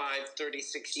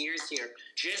 36 years here.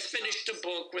 Just finished a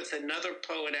book with another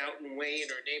poet out in Wayne.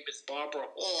 Her name is Barbara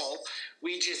Hall.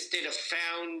 We just did a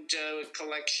found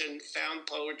collection, found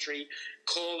poetry,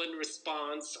 call and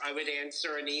response. I would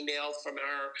answer an email from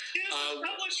her.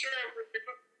 Publisher,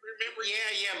 remember?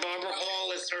 Yeah, Barbara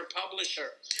Hall is her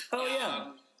publisher. Oh,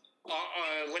 yeah.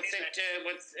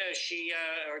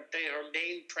 Her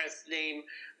main press name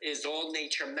is All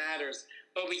Nature Matters.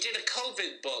 But we did a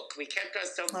COVID book. We kept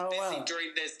ourselves busy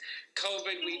during this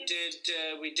COVID. We did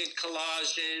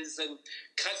collages and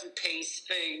cut and paste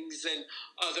things and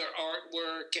other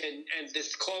artwork and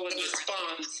this call and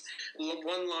response,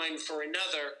 one line for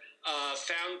another.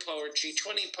 Found poetry,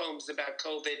 20 poems about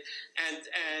COVID,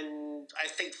 and I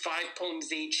think 5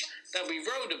 poems each that we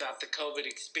wrote about the COVID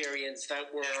experience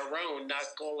that were our own,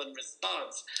 not call and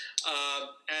response.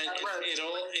 Poems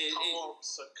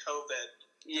of COVID.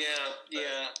 Yeah.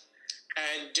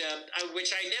 And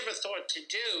which I never thought to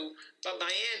do, but my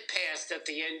aunt passed at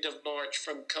the end of March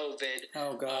from COVID.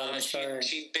 Oh, God, I'm sorry.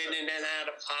 She'd been in and out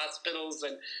of hospitals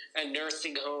and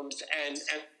nursing homes, and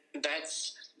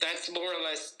that's more or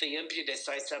less the impetus.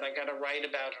 I said, I got to write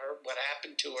about her, what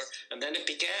happened to her, and then it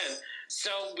began.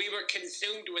 So we were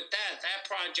consumed with that. That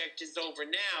project is over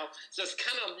now, so it's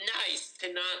kind of nice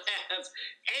to not have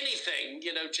anything,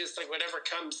 just like whatever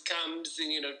comes, and,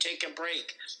 take a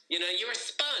break. You're a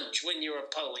sponge when you're a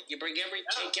poet. You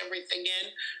take everything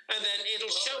in, and then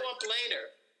it'll show up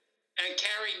later. And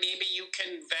Carrie, maybe you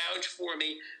can vouch for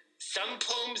me. Some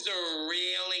poems are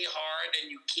really hard, and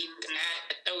you keep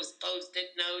at those Post-it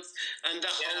notes and the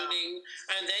honing,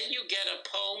 and then you get a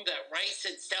poem that writes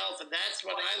itself, and that's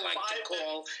what I like to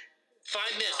call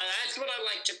 5 minutes. That's what I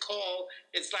like to call.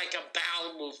 It's like a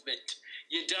bowel movement.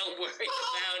 You don't worry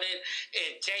about it.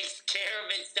 It takes care of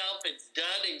itself. It's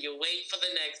done, and you wait for the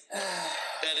next.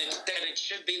 that it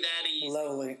should be that easy.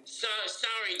 Lovely. So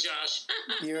sorry, Josh.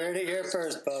 You heard it here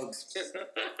first, folks.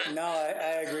 No,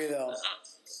 I agree though.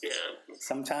 Yeah.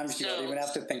 Sometimes you don't even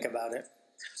have to think about it.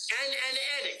 And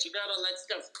edit. You gotta let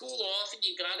stuff cool off, and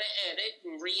you gotta edit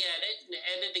and re-edit and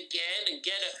edit again, and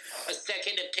get a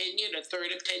second opinion, a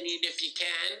third opinion if you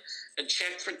can, and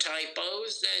check for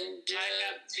typos. And I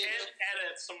have 10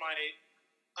 edits on my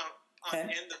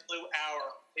In the Blue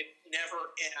Hour. It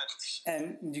never ends.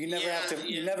 And you never have to.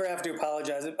 You never have to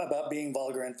apologize about being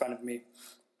vulgar in front of me.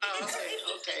 Oh,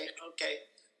 okay.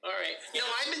 All right.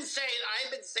 I've been saying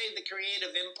the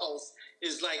creative impulse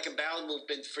is like a bowel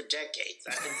movement for decades.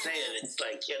 I've been saying it's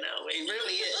like, it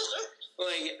really is.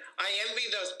 Like, I envy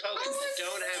those poets that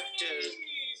don't have to.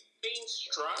 Being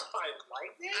struck by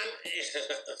lightning?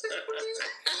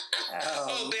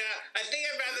 Oh, yeah. I think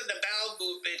I'd rather the bowel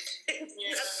movement. That's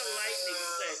the lightning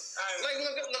thing. Like,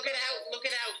 look at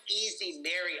how easy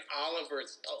Mary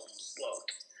Oliver's poems look.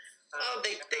 Oh,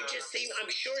 they just seem, I'm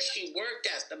sure she worked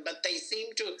at them, but they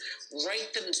seem to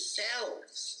write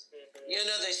themselves.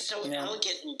 They're so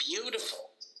elegant and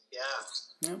beautiful. Yeah.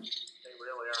 They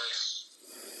really are.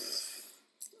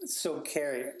 So,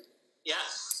 Carrie.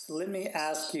 Yes. Let me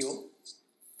ask you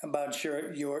about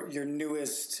your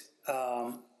newest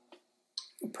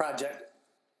project.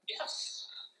 Yes.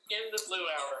 In the Blue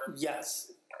Hour.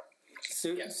 Yes.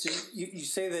 So you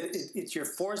say that it's your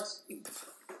fourth...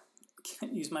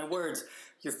 Can't use my words.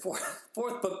 Your fourth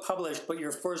book published, but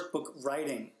your first book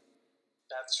writing.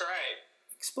 That's right.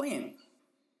 Explain.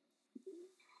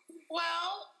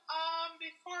 Well,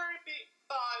 before I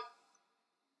thought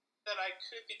that I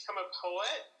could become a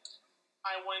poet,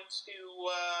 I went to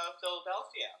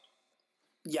Philadelphia.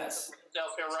 Yes. The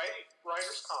Philadelphia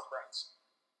Writers Conference.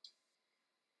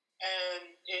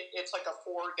 And it's like a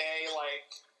 4-day,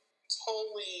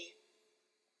 totally...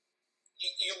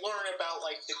 You learn about,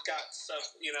 the guts of,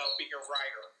 being a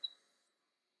writer.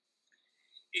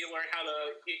 You learn how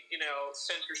to,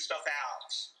 send your stuff out,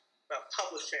 about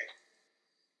publishing,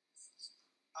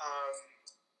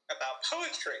 about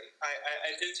poetry. I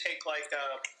did take,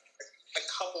 a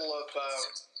couple of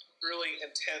really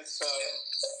intense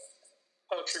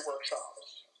poetry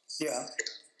workshops. Yeah.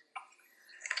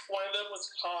 One of them was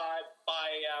taught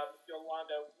by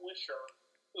Yolanda Wisher,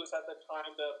 who was at the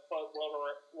time the poet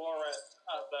laureate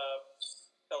of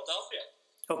Philadelphia.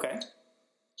 Okay.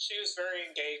 She was very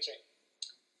engaging.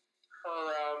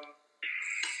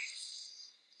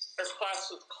 Her class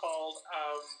was called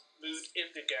Mood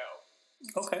Indigo.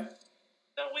 Okay.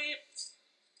 So we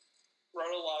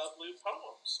wrote a lot of blue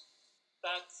poems.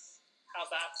 That's how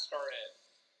that started.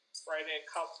 Writing a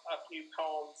few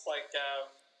poems, like,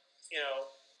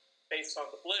 based on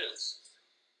the blues.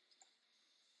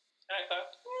 And I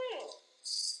thought,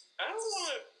 I don't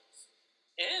want to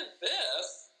end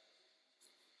this.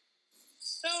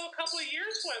 So a couple of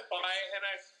years went by, and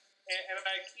I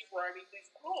keep writing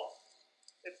these poems.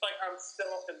 It's like I'm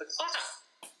still in the class.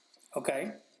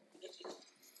 Okay.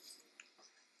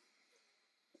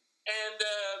 And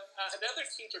another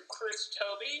teacher, Chris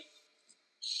Toby,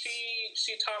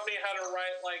 she taught me how to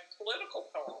write like political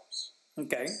poems.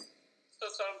 Okay. So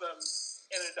some of them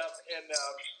ended up in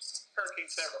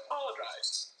Hurricanes Never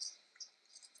Apologize.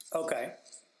 Okay.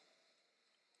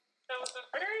 So it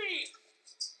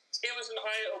was an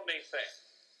eye-opening thing.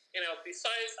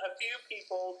 Besides a few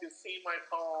people who see my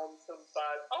poems and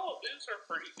thought, oh, these are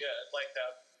pretty good, like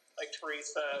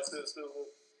Teresa, who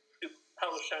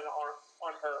published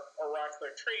on her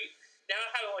Oracular Treat. Now I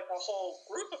had like a whole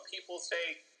group of people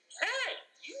say, hey,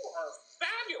 you are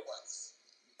fabulous.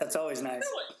 That's always nice.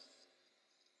 Really?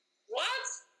 What?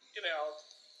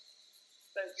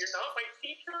 That you're not my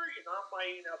teacher, you're not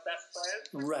my best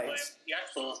friend. Right. You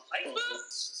actually like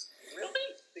this? Really?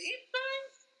 These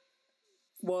things?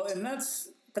 Well, and that's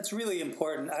really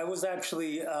important. I was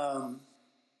actually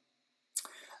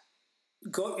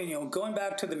going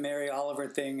back to the Mary Oliver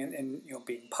thing and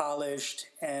being polished,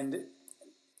 and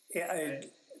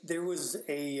there was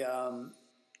a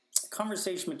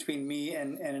conversation between me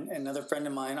and another friend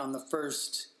of mine on the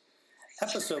first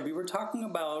episode. We were talking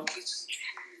about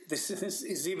this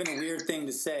is even a weird thing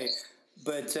to say,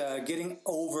 but getting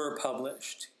over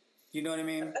published. You know what I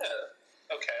mean?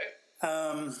 Okay.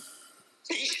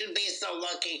 You should be so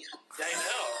lucky. I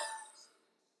know.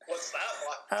 What's that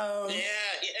like?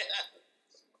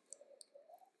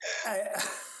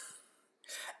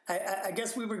 I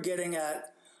guess we were getting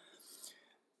at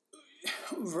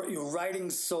writing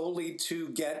solely to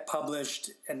get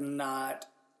published and not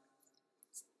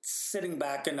sitting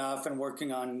back enough and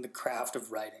working on the craft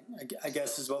of writing. I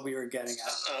guess is what we were getting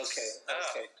at. Okay.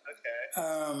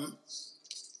 I'm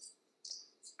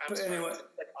anyway,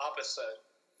 the opposite.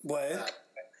 What?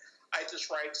 I just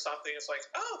write something. It's like,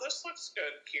 oh, this looks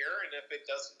good here, and if it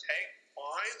doesn't take,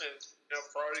 fine. And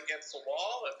throw it against the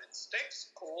wall. If it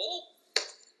sticks, cool.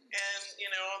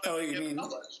 And then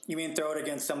you mean throw it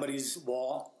against somebody's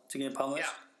wall to get published?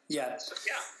 Yeah.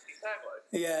 Exactly.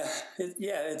 Yeah.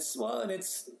 It's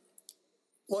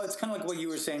kind of like what you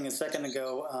were saying a second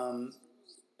ago,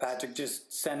 Patrick.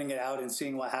 Just sending it out and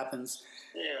seeing what happens.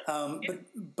 Yeah.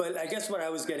 But I guess what I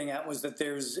was getting at was that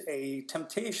there's a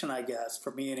temptation, I guess,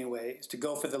 for me anyway, is to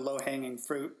go for the low-hanging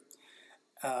fruit.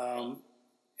 And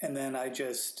then I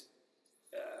just,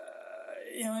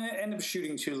 end up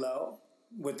shooting too low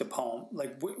with the poem,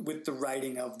 like with the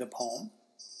writing of the poem.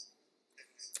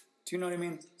 Do you know what I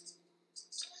mean?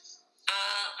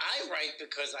 I write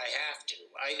because I have to.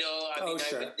 I know,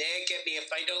 sure. I would dare get me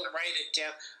if I don't write it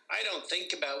down. I don't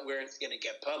think about where it's going to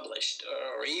get published,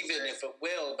 or even if it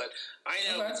will. But I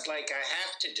know It's like I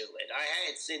have to do it.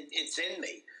 It's in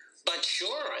me. But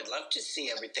sure, I'd love to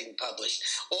see everything published.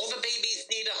 All the babies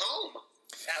need a home.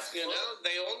 Absolutely.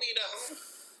 They all need a home.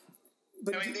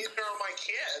 But these are all my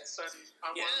kids, and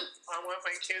I want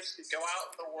my kids to go out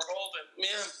in the world and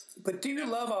But do you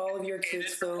love all of your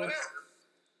kids though?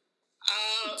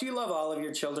 Do you love all of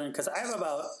your children? Because I have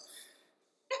about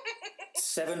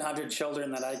 700 children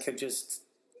that I could just,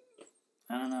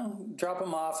 I don't know, drop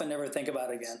them off and never think about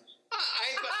again.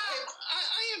 I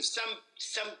have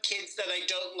some kids that I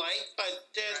don't like, but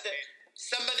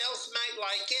someone else might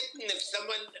like it, and if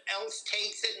someone else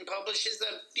takes it and publishes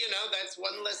it, that's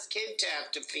one less kid to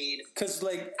have to feed.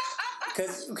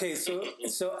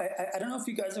 So I don't know if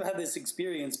you guys have had this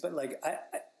experience, but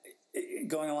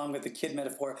going along with the kid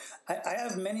metaphor, I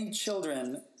have many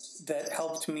children that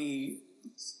helped me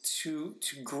to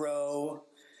grow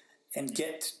and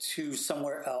get to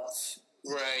somewhere else.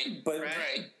 Right.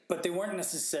 But they weren't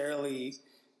necessarily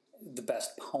the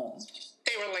best poem.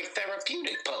 They were like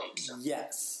therapeutic poems.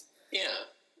 Yes. Yeah.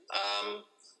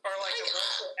 Or like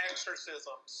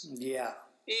exorcisms. Yeah.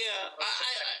 Yeah.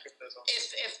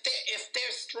 If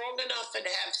they're strong enough and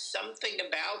have something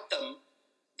about them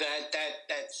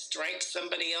that strikes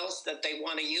somebody else that they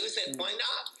want to use it, why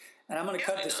not? And I'm going to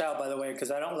cut this out, by the way,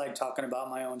 because I don't like talking about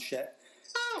my own shit.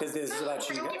 Because this is about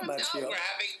you. We're having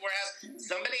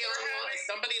somebody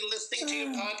listening to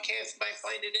your podcast might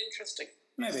find it interesting.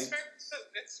 Maybe. It's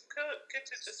good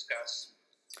to discuss.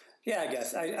 Yeah, I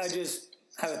guess. I just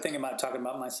have a thing about talking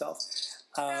about myself.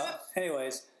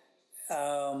 Anyways.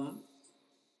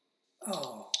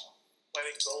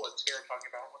 letting bullets here talking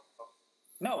about one of them.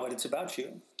 No, but it's about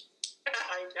you.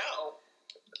 I know.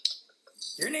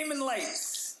 Your name in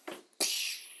lights.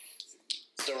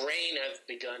 The rain has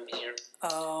begun here.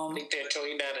 I think they're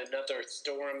talking about another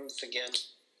storms again.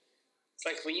 It's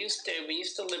like we used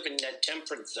to live in that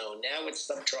temperate zone. Now it's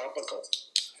subtropical.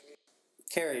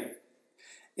 Carrie,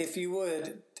 if you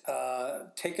would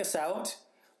take us out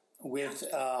with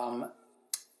a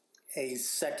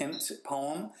second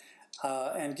poem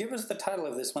and give us the title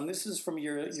of this one. This is from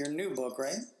your new book,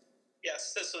 right?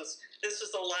 Yes, this is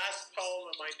the last poem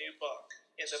of my new book,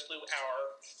 In the Blue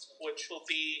Hour, which will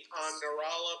be on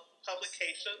Narala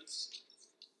Publications,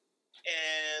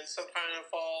 and sometime in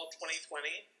fall 2020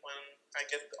 when I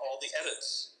get all the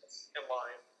edits in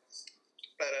line.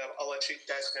 But I'll let you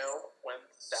guys know when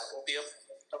that will be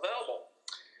available.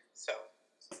 So,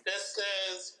 this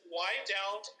is Why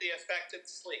Don't the Affected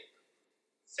Sleep?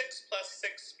 6 +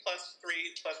 6 +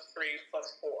 3 + 3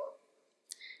 + 4.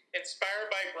 Inspired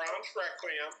by Brahms'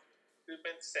 Requiem,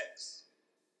 Movement 6.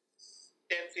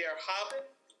 Den wir haben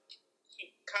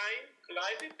kein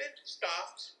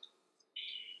Gleichgewicht.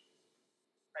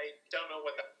 I don't know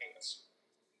what that means.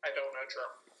 I don't know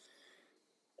German.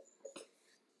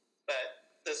 But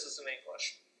this is in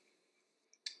English.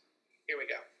 Here we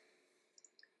go.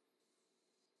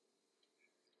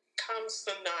 Comes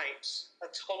the night, a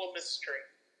total mystery.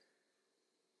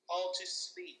 All to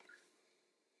sleep,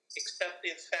 except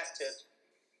the affected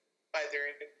by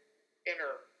their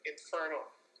inner inferno.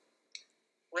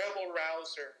 Rebel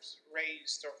rousers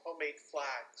raise their homemade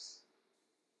flags.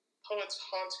 Poets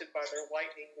haunted by their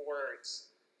lightning words,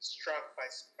 struck by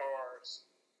stars.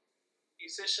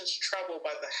 Musicians troubled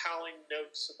by the howling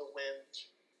notes of the wind,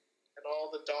 and all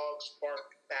the dogs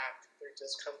bark back their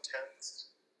discontents.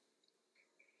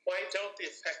 Why don't the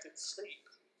affected sleep?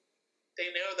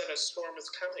 They know that a storm is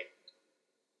coming,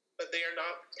 but they are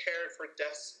not prepared for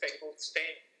death's fatal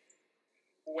sting.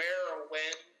 Where or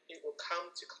when it will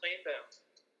come to claim them.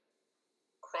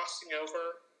 Crossing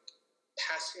over,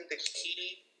 passing the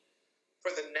key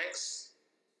for the next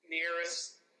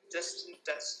nearest distant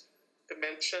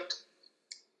dimension.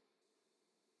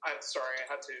 I'm sorry, I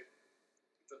had to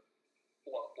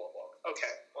blah, blah, blah.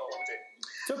 Okay, well, let me do.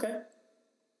 It's okay.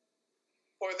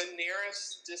 For the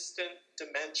nearest distant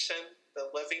dimension the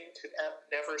living could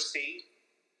never see,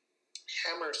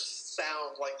 hammers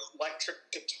sound like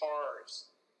electric guitars,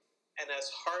 and as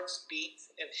hearts beat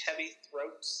in heavy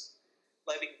throats,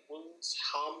 letting wounds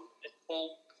hum in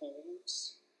full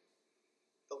pools,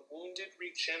 the wounded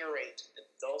regenerate in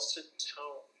dulcet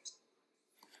tones.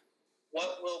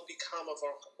 What will become of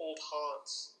our old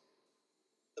haunts,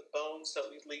 the bones that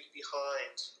we leave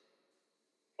behind,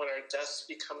 when our dust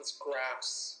becomes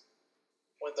grass,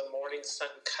 when the morning sun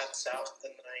cuts out the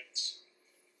night?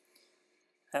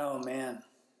 Oh, man.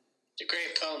 It's a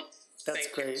great poem. That's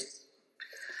great.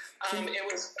 It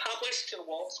was published in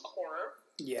Walt's Corner,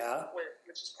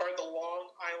 which is part of the Long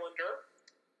Islander,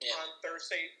 on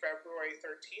Thursday, February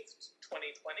 13th,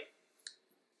 2020.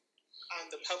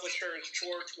 The publisher is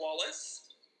George Wallace,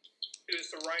 who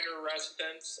is the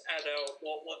writer-in-residence at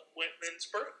Walt Whitman's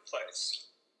birthplace.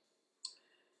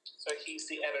 So he's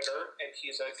the editor, and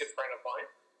he's a good friend of mine.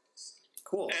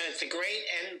 Cool. And it's a great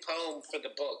end poem for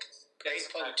the book. Great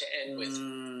poem to end with.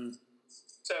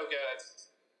 So good.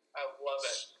 I love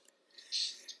it.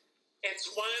 It's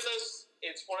one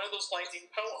of those lightning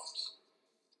poems.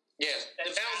 Yeah, the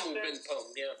vowel movement poem.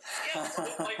 Yeah. Yeah,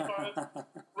 it's like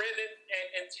written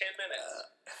in 10 minutes.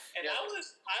 And I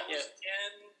was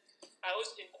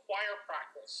in choir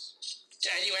practice.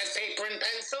 And you had paper and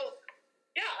pencil?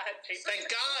 Yeah, I had paper. Thank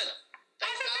God.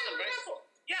 Thank God, right? Pencil.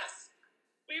 Yes,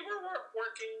 we were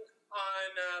working on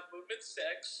Movement 6,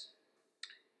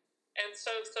 and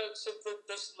so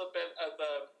this is a bit of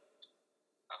the.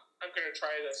 I'm going to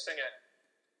try to sing it.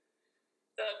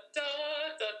 Da da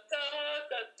da da da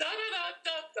da da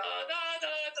da da da da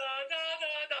da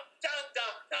da da da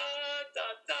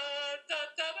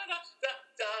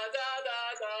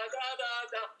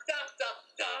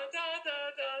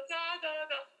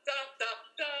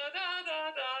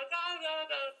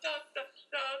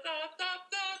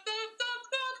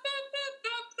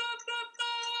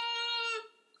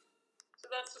So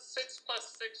that's a 6 +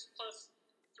 6 +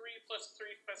 3 +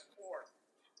 3 + 4.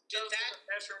 Those are the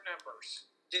measure numbers.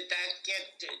 Did that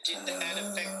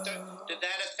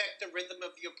affect the rhythm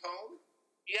of your poem?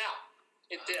 Yeah,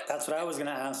 it did. That's what I was going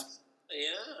to ask.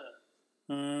 Yeah.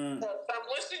 So I'm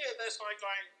listening to this and I'm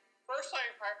going, first I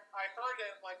heard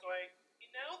it and I'm going,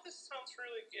 this sounds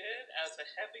really good as a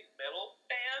heavy metal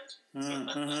band.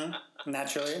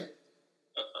 Naturally.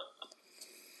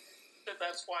 So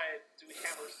that's why Do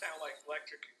Hammers sound like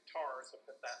electric guitars. I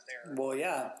put that there. Well,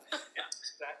 yeah. Yeah,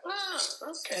 exactly.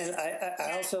 And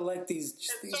I also like these.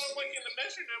 And so, like in the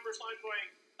measure numbers, I'm going,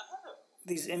 oh.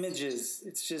 These images.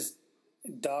 It's just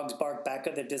dogs bark back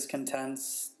at their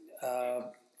discontents.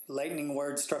 Lightning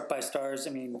words struck by stars. I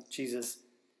mean, Jesus.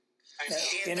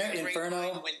 Inferno.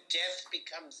 Line, when death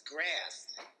becomes grass.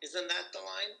 Isn't that the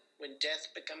line? When death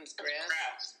becomes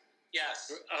grass?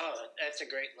 Yes. Oh, that's a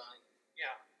great line.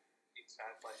 Yeah,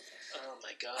 exactly. Oh,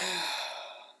 my God.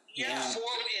 Yeah.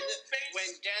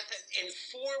 When death, in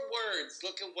 4 words,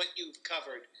 look at what you've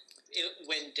covered.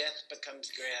 When death becomes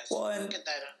grass. Well, and, look at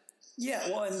that. Yeah,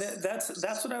 well, and that's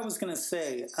what I was going to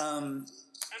say. I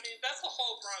mean, that's the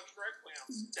whole Bronx Requiem.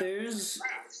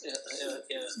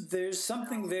 There's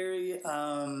something very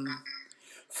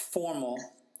formal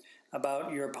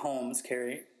about your poems,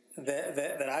 Carrie,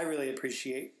 that I really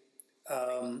appreciate,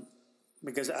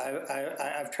 because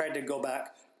I've tried to go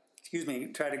back.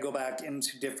 Try to go back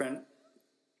into different,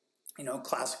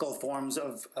 classical forms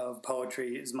of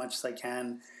poetry as much as I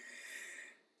can,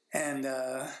 and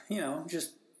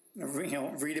just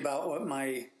read about what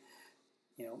my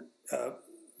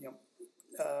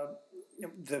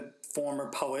the former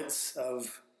poets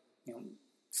of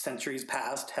centuries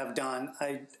past have done.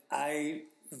 I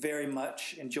very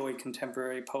much enjoy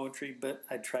contemporary poetry, but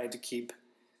I tried to keep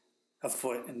a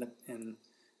foot in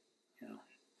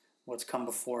what's come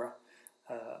before.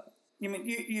 You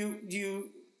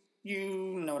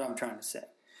know what I'm trying to say.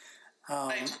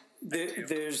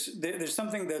 There's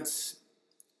something that's,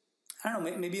 I don't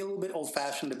know, maybe a little bit old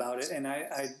fashioned about it, and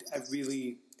I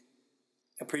really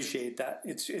appreciate that.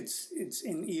 It's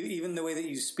in even the way that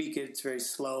you speak it. It's very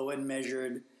slow and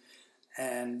measured,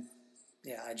 and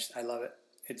yeah, I love it.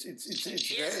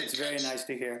 It's very nice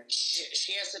to hear.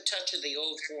 She has a touch of the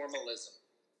old formalism.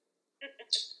 Yeah.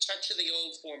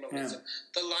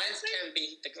 The lines can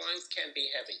be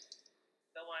heavy.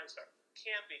 The lines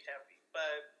can be heavy,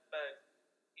 but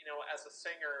as a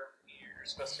singer, you're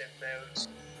supposed to have notes.